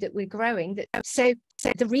food that we're growing. So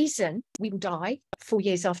the reason we will die 4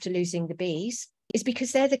 years after losing the bees is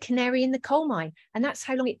because they're the canary in the coal mine. And that's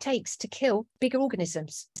how long it takes to kill bigger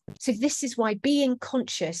organisms. So this is why being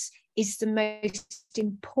conscious is the most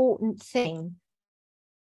important thing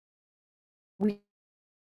we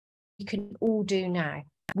can all do now.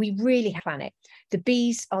 We really have a planet. The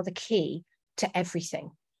bees are the key to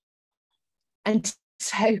everything. And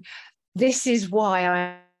so this is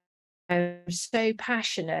why I'm so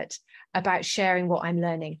passionate about sharing what I'm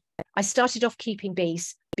learning. I started off keeping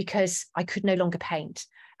bees because I could no longer paint,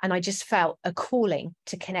 and I just felt a calling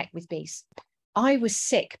to connect with bees. I was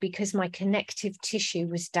sick because my connective tissue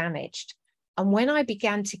was damaged. And when I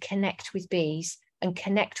began to connect with bees and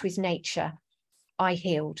connect with nature, I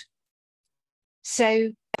healed.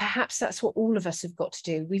 So perhaps that's what all of us have got to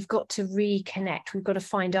do. We've got to reconnect. We've got to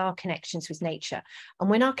find our connections with nature. And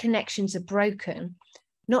when our connections are broken,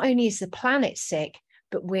 not only is the planet sick,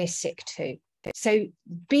 but we're sick too. So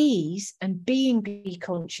bees and being bee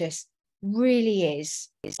conscious really is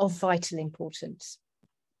of vital importance.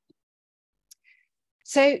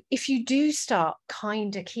 So if you do start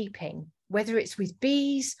kinder keeping, whether it's with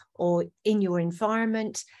bees or in your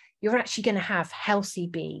environment, you're actually going to have healthy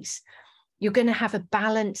bees. You're going to have a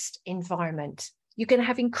balanced environment. You're going to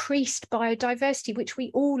have increased biodiversity, which we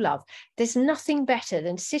all love. There's nothing better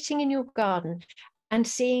than sitting in your garden and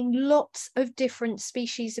seeing lots of different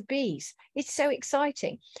species of bees. It's so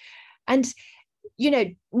exciting. And you know,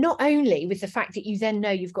 not only with the fact that you then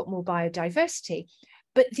know you've got more biodiversity,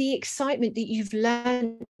 but the excitement that you've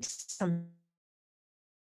learned something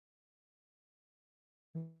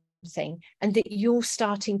and that you're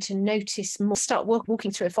starting to notice more. Start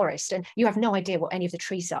walking through a forest and you have no idea what any of the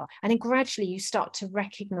trees are, and then gradually you start to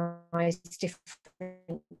recognize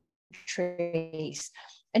different trees.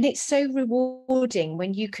 And it's so rewarding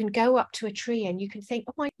when you can go up to a tree and you can think,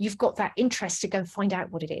 oh my, you've got that interest to go and find out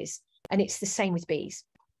what it is. And it's the same with bees.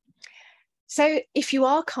 So if you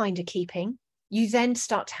are kinder keeping, you then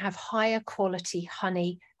start to have higher quality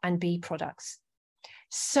honey and bee products.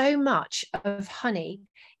 So much of honey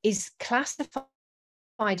is classified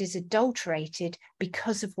as adulterated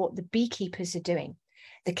because of what the beekeepers are doing.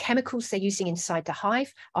 The chemicals they're using inside the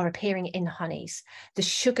hive are appearing in honeys. The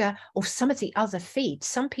sugar or some of the other feeds.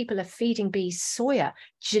 Some people are feeding bees soya,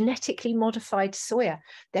 genetically modified soya.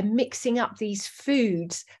 They're mixing up these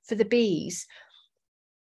foods for the bees,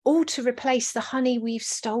 all to replace the honey we've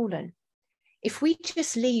stolen. If we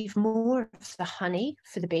just leave more of the honey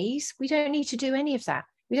for the bees, we don't need to do any of that.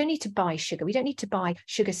 We don't need to buy sugar. We don't need to buy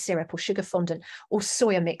sugar syrup or sugar fondant or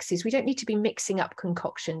soya mixes. We don't need to be mixing up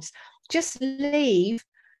concoctions. Just leave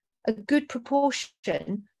a good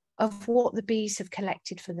proportion of what the bees have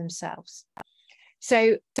collected for themselves.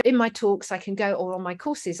 So in my talks, I can go, or on my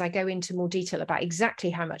courses, I go into more detail about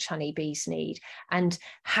exactly how much honey bees need and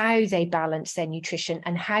how they balance their nutrition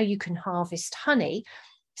and how you can harvest honey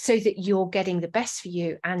so that you're getting the best for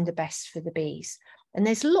you and the best for the bees. And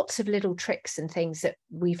there's lots of little tricks and things that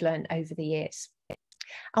we've learned over the years.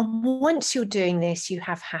 And once you're doing this, you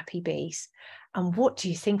have happy bees. And what do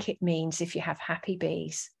you think it means if you have happy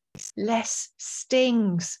bees? Less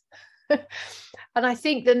stings. And I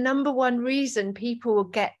think the number one reason people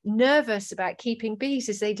get nervous about keeping bees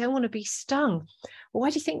is they don't want to be stung. Well, why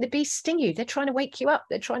do you think the bees sting you? They're trying to wake you up.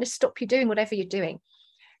 They're trying to stop you doing whatever you're doing.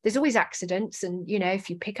 There's always accidents. And, you know, if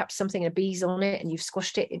you pick up something and a bee's on it and you've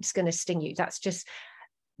squashed it, it's going to sting you. That's just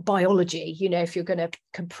biology. You know, if you're going to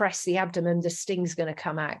compress the abdomen, the sting's going to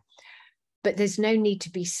come out. But there's no need to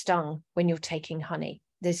be stung when you're taking honey.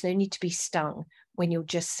 There's no need to be stung when you're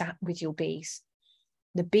just sat with your bees.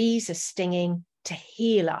 The bees are stinging to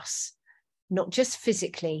heal us, not just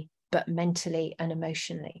physically, but mentally and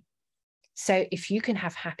emotionally. So if you can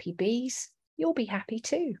have happy bees, you'll be happy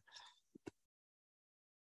too.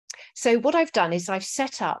 So what I've done is I've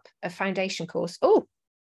set up a foundation course. Oh,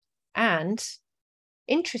 and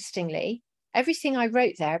interestingly, everything I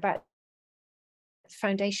wrote there about the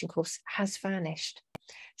foundation course has vanished.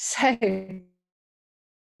 So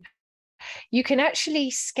you can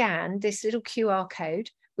actually scan this little QR code,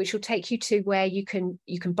 which will take you to where you can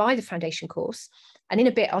buy the foundation course. And in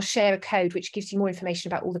a bit, I'll share a code which gives you more information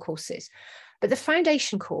about all the courses. But the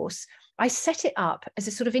foundation course, I set it up as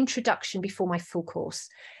a sort of introduction before my full course,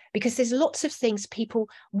 because there's lots of things people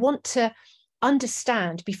want to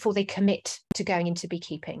understand before they commit to going into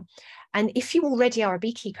beekeeping. And if you already are a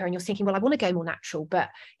beekeeper and you're thinking, well, I want to go more natural, but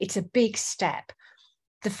it's a big step,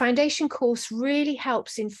 the foundation course really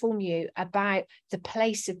helps inform you about the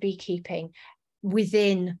place of beekeeping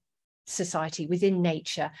within society, within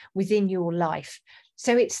nature, within your life.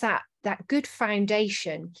 So it's that good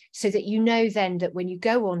foundation so that you know then that when you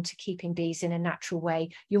go on to keeping bees in a natural way,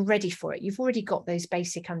 you're ready for it. You've already got those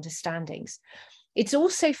basic understandings. It's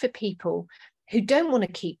also for people who don't want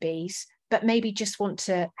to keep bees, but maybe just want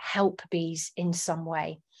to help bees in some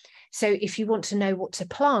way. So if you want to know what to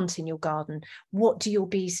plant in your garden, what do your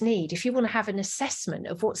bees need? If you want to have an assessment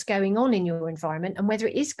of what's going on in your environment and whether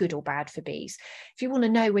it is good or bad for bees, if you want to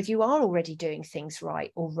know whether you are already doing things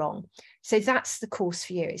right or wrong. So that's the course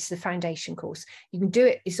for you. It's the foundation course. You can do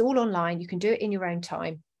it. It's all online. You can do it in your own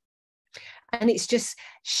time. And it's just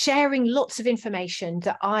sharing lots of information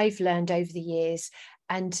that I've learned over the years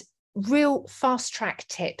and real fast track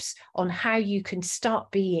tips on how you can start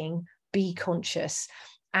being bee conscious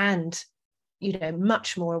and, you know,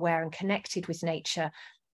 much more aware and connected with nature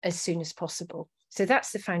as soon as possible. So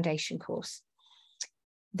that's the foundation course.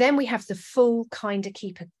 Then we have the full Kinder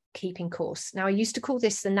Keeping course. Now, I used to call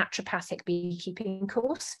this the naturopathic beekeeping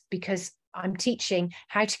course because I'm teaching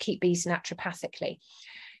how to keep bees naturopathically.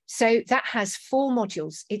 So that has 4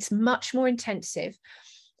 modules. It's much more intensive.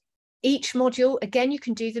 Each module, again, you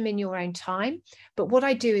can do them in your own time. But what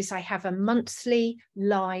I do is I have a monthly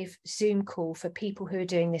live Zoom call for people who are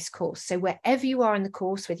doing this course. So wherever you are in the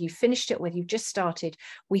course, whether you've finished it, whether you've just started,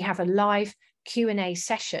 we have a live Q&A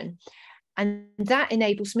session. And that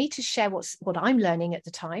enables me to share what I'm learning at the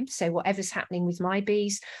time. So whatever's happening with my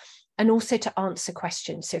bees, and also to answer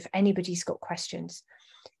questions. So if anybody's got questions.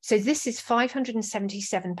 So this is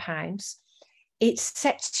 £577. it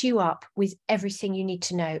sets you up with everything you need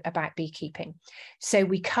to know about beekeeping. So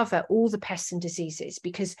we cover all the pests and diseases,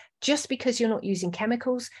 because just because you're not using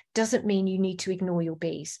chemicals doesn't mean you need to ignore your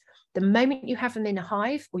bees. The moment you have them in a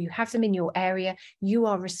hive or you have them in your area, you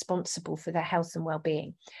are responsible for their health and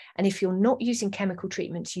well-being. And if you're not using chemical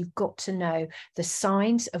treatments, you've got to know the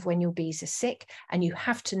signs of when your bees are sick, and you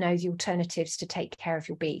have to know the alternatives to take care of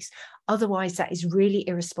your bees. Otherwise, that is really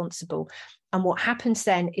irresponsible. And what happens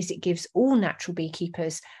then is it gives all natural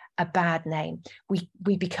beekeepers a bad name.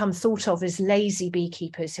 We become thought of as lazy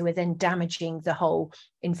beekeepers who are then damaging the whole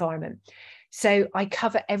environment. So I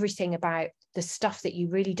cover everything about the stuff that you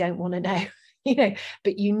really don't want to know,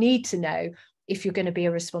 but you need to know if you're going to be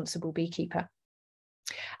a responsible beekeeper.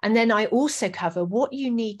 And then I also cover what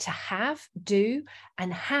you need to have, do,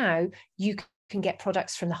 and how you can get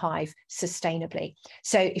products from the hive sustainably.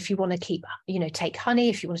 So if you want to keep, take honey,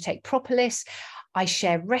 if you want to take propolis, I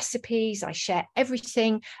share recipes, I share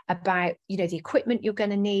everything about, the equipment you're going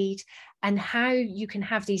to need and how you can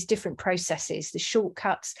have these different processes, the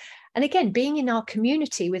shortcuts. And again, being in our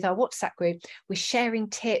community with our WhatsApp group, we're sharing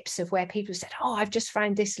tips of where people said, oh, I've just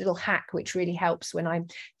found this little hack, which really helps when I'm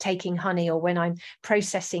taking honey or when I'm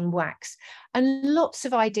processing wax, and lots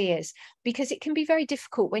of ideas, because it can be very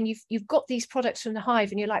difficult when you've got these products from the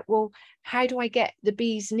hive and you're like, well, how do I get the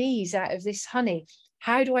bee's knees out of this honey?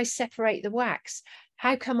 How do I separate the wax?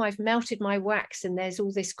 How come I've melted my wax and there's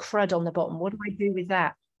all this crud on the bottom? What do I do with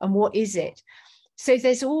that? And what is it? So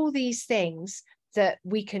there's all these things that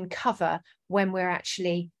we can cover when we're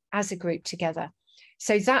actually as a group together.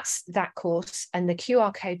 So that's that course, and the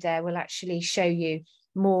QR code there will actually show you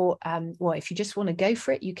more. Well, if you just want to go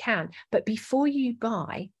for it, you can. But before you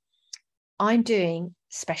buy, I'm doing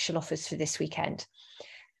special offers for this weekend.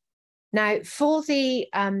 Now, for the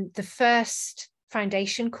first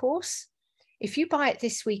foundation course, if you buy it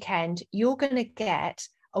this weekend, you're going to get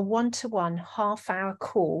a one-to-one half-hour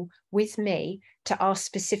call with me to ask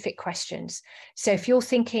specific questions. So if you're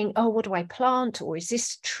thinking, oh, what do I plant? Or is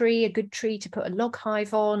this tree a good tree to put a log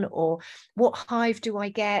hive on? Or what hive do I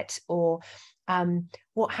get? Or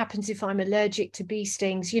what happens if I'm allergic to bee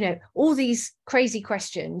stings? All these crazy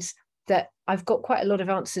questions that I've got quite a lot of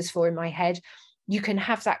answers for in my head. You can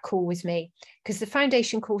have that call with me, because the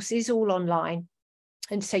foundation course is all online.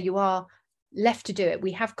 And so you are left to do it.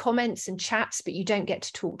 We have comments and chats, but you don't get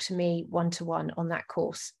to talk to me one-to-one on that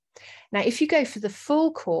course. Now, if you go for the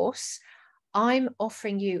full course, I'm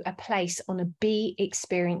offering you a place on a bee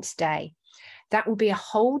experience day. That will be a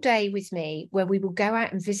whole day with me where we will go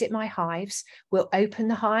out and visit my hives. We'll open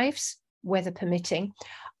the hives, weather permitting.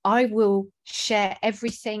 I will share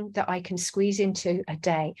everything that I can squeeze into a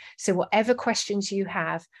day. So whatever questions you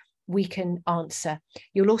have, we can answer.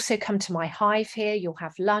 You'll also come to my hive here. You'll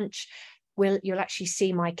have lunch. You'll actually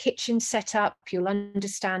see my kitchen set up. You'll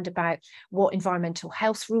understand about what environmental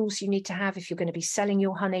health rules you need to have if you're going to be selling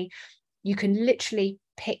your honey. You can literally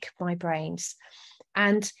pick my brains.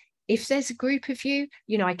 And if there's a group of you,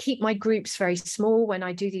 I keep my groups very small when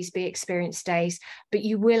I do these bee experience days, but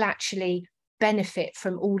you will actually benefit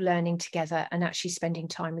from all learning together and actually spending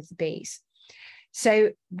time with the bees.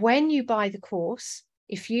 So when you buy the course,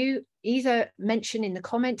 if you either mention in the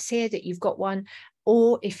comments here that you've got one,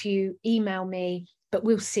 or if you email me, but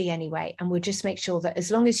we'll see anyway. And we'll just make sure that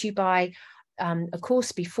as long as you buy a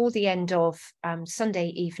course before the end of Sunday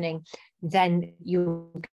evening, then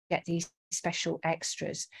you'll get these special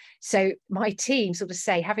extras. So my team sort of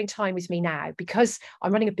say, having time with me now, because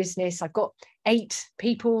I'm running a business, I've got 8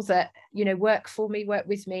 people that, work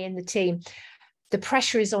with me in the team. The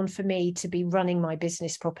pressure is on for me to be running my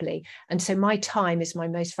business properly. And so my time is my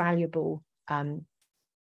most valuable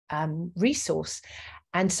resource.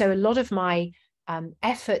 And so a lot of my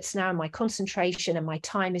efforts now, my concentration and my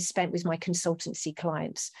time is spent with my consultancy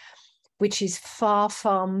clients, which is far,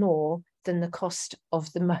 far more than the cost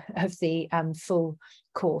of the full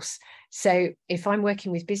course. So if I'm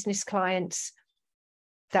working with business clients,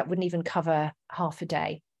 that wouldn't even cover half a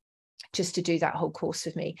day just to do that whole course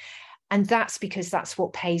with me. And that's because that's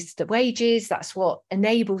what pays the wages. That's what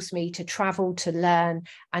enables me to travel, to learn,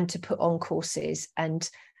 and to put on courses and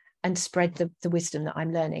spread the wisdom that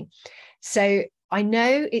I'm learning. So I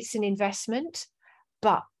know it's an investment,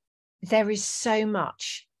 but there is so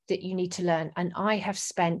much that you need to learn. And I have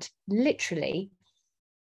spent literally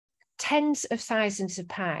tens of thousands of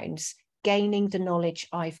pounds gaining the knowledge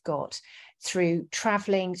I've got through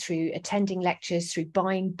traveling, through attending lectures, through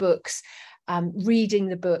buying books, reading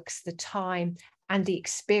the books, the time and the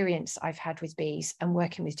experience I've had with bees and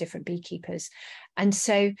working with different beekeepers. And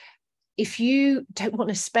so if you don't want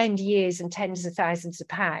to spend years and tens of thousands of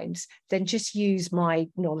pounds, then just use my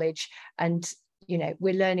knowledge and you know,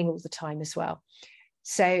 we're learning all the time as well.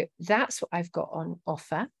 So that's what I've got on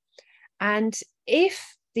offer. And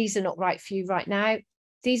if these are not right for you right now,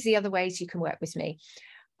 these are the other ways you can work with me.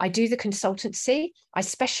 I do the consultancy. I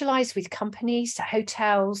specialize with companies,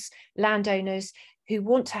 hotels, landowners who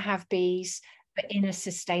want to have bees, but in a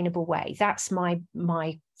sustainable way. That's my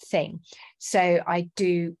thing. So I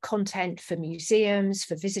do content for museums,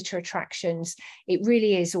 for visitor attractions. It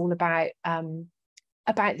really is all about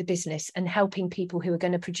the business and helping people who are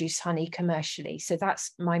going to produce honey commercially. So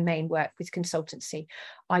that's my main work with consultancy.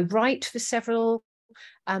 I write for several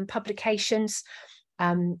publications.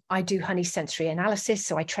 I do honey sensory analysis.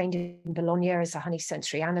 So I trained in Bologna as a honey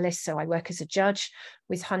sensory analyst. So I work as a judge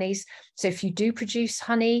with honeys. So if you do produce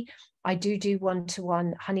honey, I do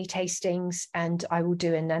one-to-one honey tastings, and I will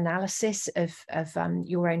do an analysis of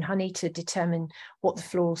your own honey to determine what the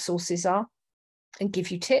floral sources are and give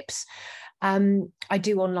you tips. I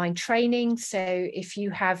do online training. So if you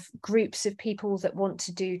have groups of people that want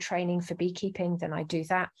to do training for beekeeping, then I do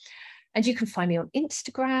that. And you can find me on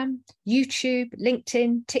Instagram, YouTube,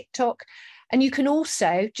 LinkedIn, TikTok. And you can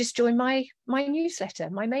also just join my newsletter,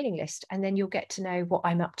 my mailing list, and then you'll get to know what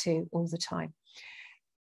I'm up to all the time.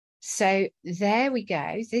 So there we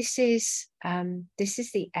go. This is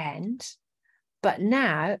the end. But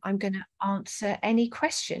now I'm going to answer any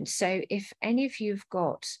questions. So if any of you have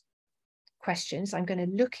got questions, I'm going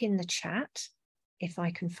to look in the chat if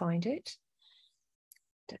I can find it.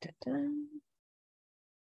 Da, da, da.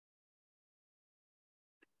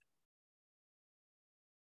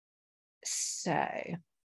 So,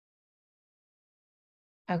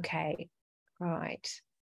 okay, right.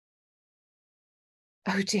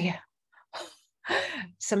 Oh dear.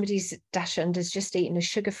 Somebody's Dashund has just eaten a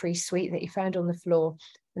sugar-free sweet that he found on the floor,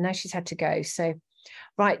 and now she's had to go. So,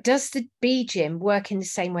 right, does the bee gym work in the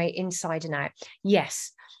same way inside and out?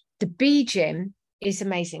 Yes, the bee gym is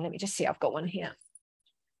amazing. Let me just see, I've got one here.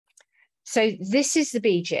 So this is the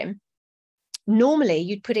bee gym. Normally,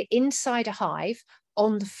 you'd put it inside a hive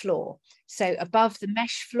on the floor. So above the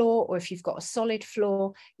mesh floor, or if you've got a solid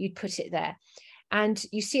floor, you'd put it there. And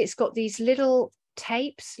you see it's got these little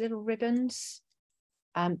tapes, little ribbons,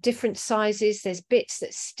 different sizes. There's bits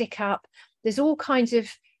that stick up. There's all kinds of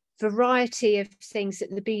variety of things that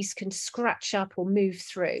the bees can scratch up or move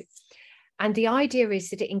through. And the idea is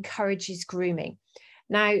that it encourages grooming.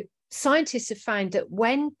 Now, scientists have found that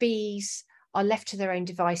when bees are left to their own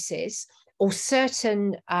devices, or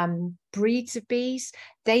certain breeds of bees,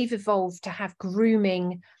 they've evolved to have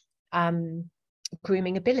grooming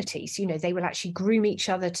abilities. You know, they will actually groom each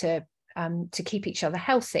other to keep each other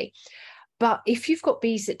healthy. But if you've got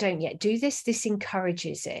bees that don't yet do this, this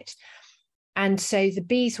encourages it. And so the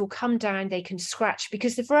bees will come down, they can scratch,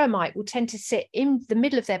 because the varroa mite will tend to sit in the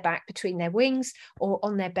middle of their back between their wings or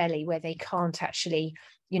on their belly where they can't actually,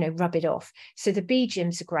 you know, rub it off. So the bee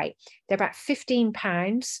gyms are great. They're about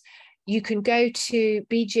 £15. You can go to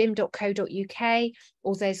beegym.co.uk,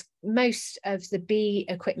 or there's most of the bee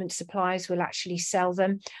equipment suppliers will actually sell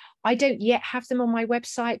them. I don't yet have them on my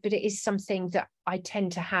website, but it is something that I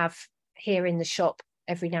tend to have here in the shop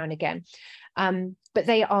every now and again. But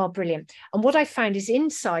they are brilliant. And what I found is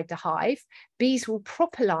inside the hive, bees will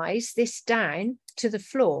propolize this down to the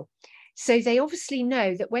floor. So they obviously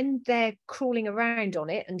know that when they're crawling around on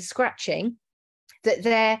it and scratching,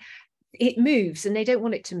 that it moves and they don't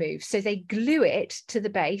want it to move. So they glue it to the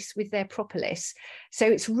base with their propolis. So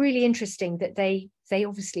it's really interesting that they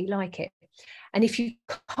obviously like it. And if you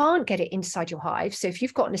can't get it inside your hive, so if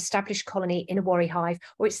you've got an established colony in a worry hive,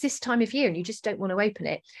 or it's this time of year and you just don't want to open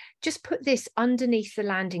it, just put this underneath the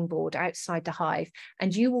landing board outside the hive,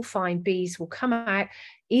 and you will find bees will come out.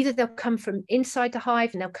 Either they'll come from inside the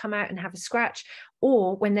hive and they'll come out and have a scratch,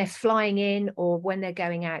 or when they're flying in or when they're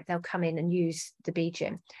going out, they'll come in and use the bee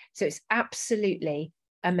gym. So it's absolutely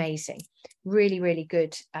amazing. Really, really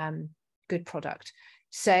good, good product.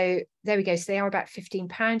 So there we go. So they are about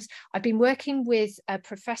 £15. I've been working with a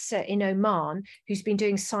professor in Oman who's been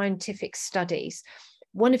doing scientific studies.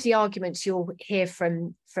 One of the arguments you'll hear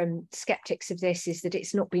from skeptics of this is that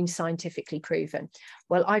it's not been scientifically proven.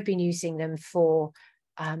 Well, I've been using them for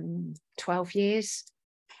 12 years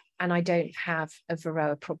and I don't have a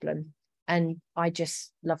varroa problem, and I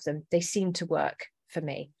just love them. They seem to work for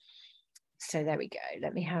me. So there we go.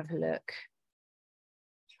 Let me have a look.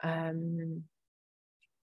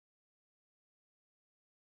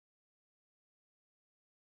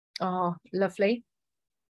 Oh, lovely.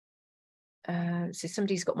 So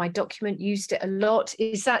somebody's got my document, used it a lot.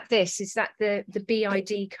 Is that this? Is that the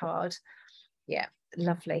BID card? Yeah,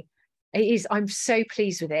 lovely. It is. I'm so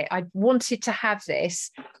pleased with it. I wanted to have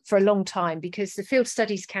this for a long time because the Field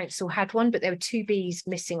Studies Council had one, but there were 2 bees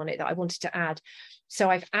missing on it that I wanted to add. So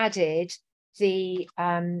I've added the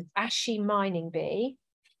ashy mining bee,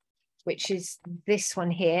 which is this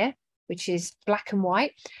one here, which is black and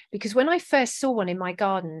white, because when I first saw one in my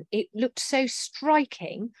garden, it looked so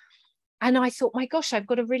striking. And I thought, my gosh, I've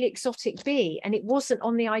got a really exotic bee, and it wasn't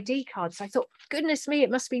on the ID card. So I thought, goodness me,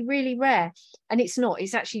 it must be really rare. And it's not,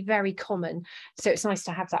 it's actually very common. So it's nice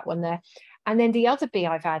to have that one there. And then the other bee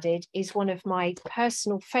I've added is one of my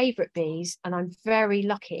personal favorite bees. And I'm very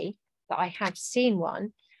lucky that I have seen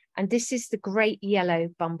one. And this is the great yellow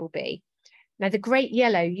bumblebee. Now, the great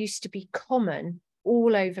yellow used to be common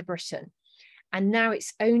all over Britain. And now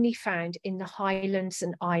it's only found in the Highlands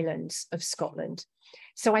and Islands of Scotland.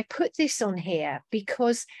 So I put this on here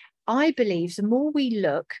because I believe the more we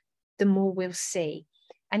look, the more we'll see.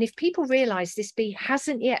 And if people realize this bee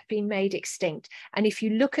hasn't yet been made extinct, and if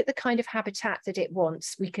you look at the kind of habitat that it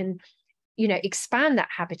wants, we can, you know, expand that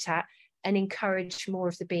habitat and encourage more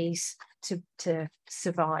of the bees to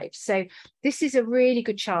survive. So this is a really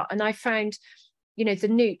good chart. And I found, you know, the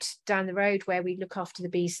newt down the road where we look after the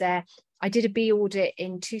bees there, I did a bee audit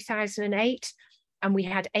in 2008. And we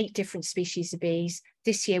had 8 different species of bees.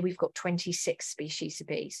 This year, we've got 26 species of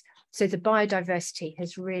bees. So the biodiversity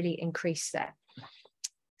has really increased there.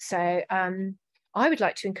 So I would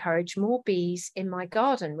like to encourage more bees in my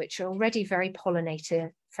garden, which are already very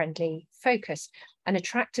pollinator friendly focused, and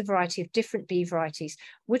attract a variety of different bee varieties.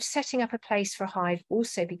 Would setting up a place for a hive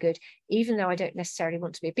also be good, even though I don't necessarily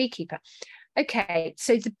want to be a beekeeper? Okay,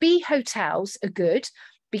 so the bee hotels are good,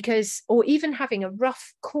 because, or even having a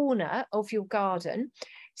rough corner of your garden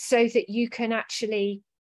so that you can actually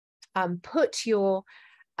put your,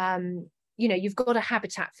 you know, you've got a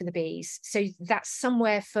habitat for the bees. So that's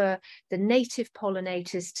somewhere for the native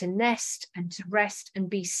pollinators to nest and to rest and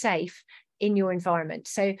be safe in your environment.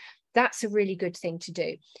 So that's a really good thing to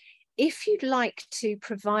do. If you'd like to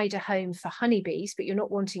provide a home for honeybees, but you're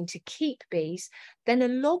not wanting to keep bees, then a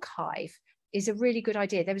log hive is a really good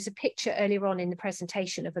idea. There was a picture earlier on in the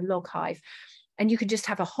presentation of a log hive, and you can just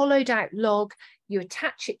have a hollowed out log, you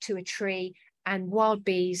attach it to a tree, and wild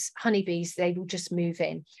bees, honeybees, they will just move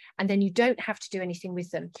in, and then you don't have to do anything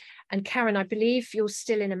with them. And Karen, I believe you're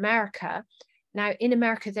still in America. Now, in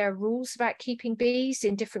America, there are rules about keeping bees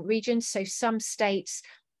in different regions. So some states,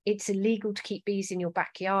 it's illegal to keep bees in your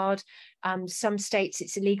backyard. Some states,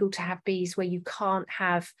 it's illegal to have bees where you can't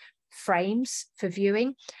have frames for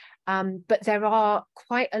viewing. But there are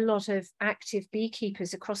quite a lot of active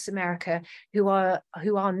beekeepers across America who are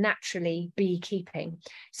naturally beekeeping.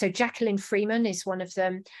 So Jacqueline Freeman is one of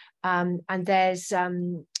them. And there's,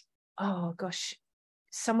 oh gosh,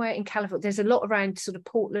 somewhere in California, there's a lot around sort of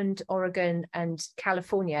Portland, Oregon, and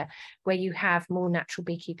California where you have more natural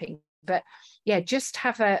beekeeping. But yeah, just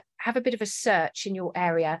have a bit of a search in your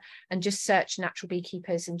area and just search natural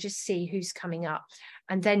beekeepers and just see who's coming up.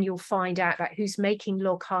 And then you'll find out like who's making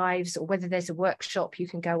log hives, or whether there's a workshop you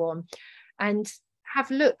can go on and have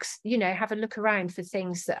looks, you know, have a look around for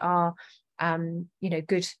things that are, you know,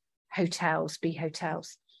 good hotels, bee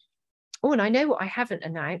hotels. Oh, and I know what I haven't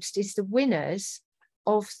announced is the winners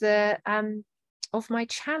of the of my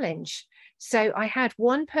challenge. So I had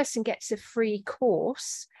one person gets a free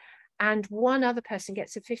course, and one other person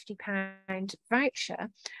gets a £50 voucher.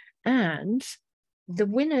 And the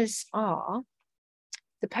winners are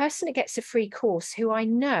the person that gets a free course, who I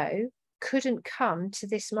know couldn't come to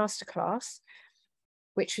this masterclass,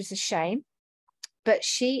 which was a shame, but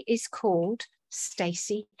she is called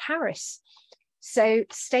Stacey Harris. So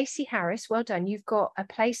Stacey Harris, well done. You've got a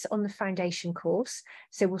place on the foundation course.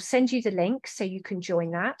 So we'll send you the link so you can join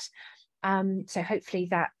that. So hopefully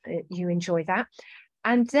that you enjoy that.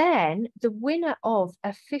 And then the winner of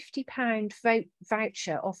a £50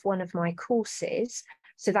 voucher off one of my courses,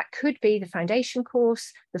 so that could be the foundation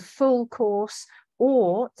course, the full course,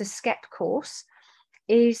 or the SCEP course,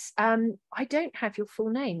 is, I don't have your full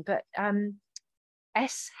name, but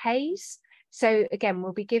S. Hayes. So again,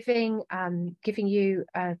 we'll be giving you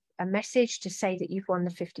a message to say that you've won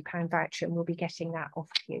the £50 voucher, and we'll be getting that off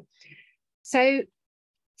of you. So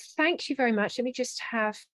thank you very much. Let me just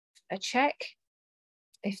have a check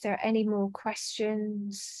if there are any more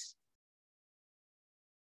questions.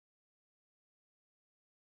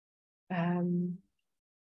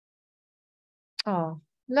 Oh,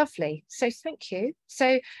 lovely. So thank you.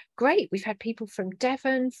 So great. We've had people from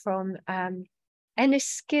Devon, from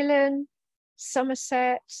Enniskillen,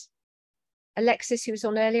 Somerset. Alexis, who was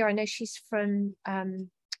on earlier, I know she's from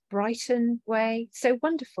Brighton way. So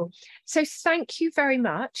wonderful. So thank you very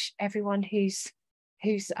much, everyone who's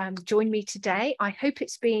who's joined me today. I hope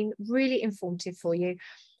it's been really informative for you.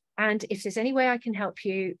 And if there's any way I can help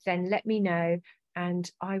you, then let me know and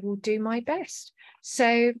I will do my best.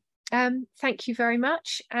 So thank you very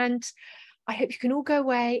much. And I hope you can all go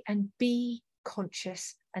away and be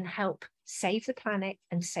conscious and help save the planet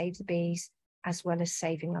and save the bees, as well as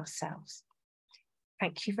saving ourselves.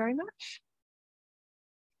 Thank you very much.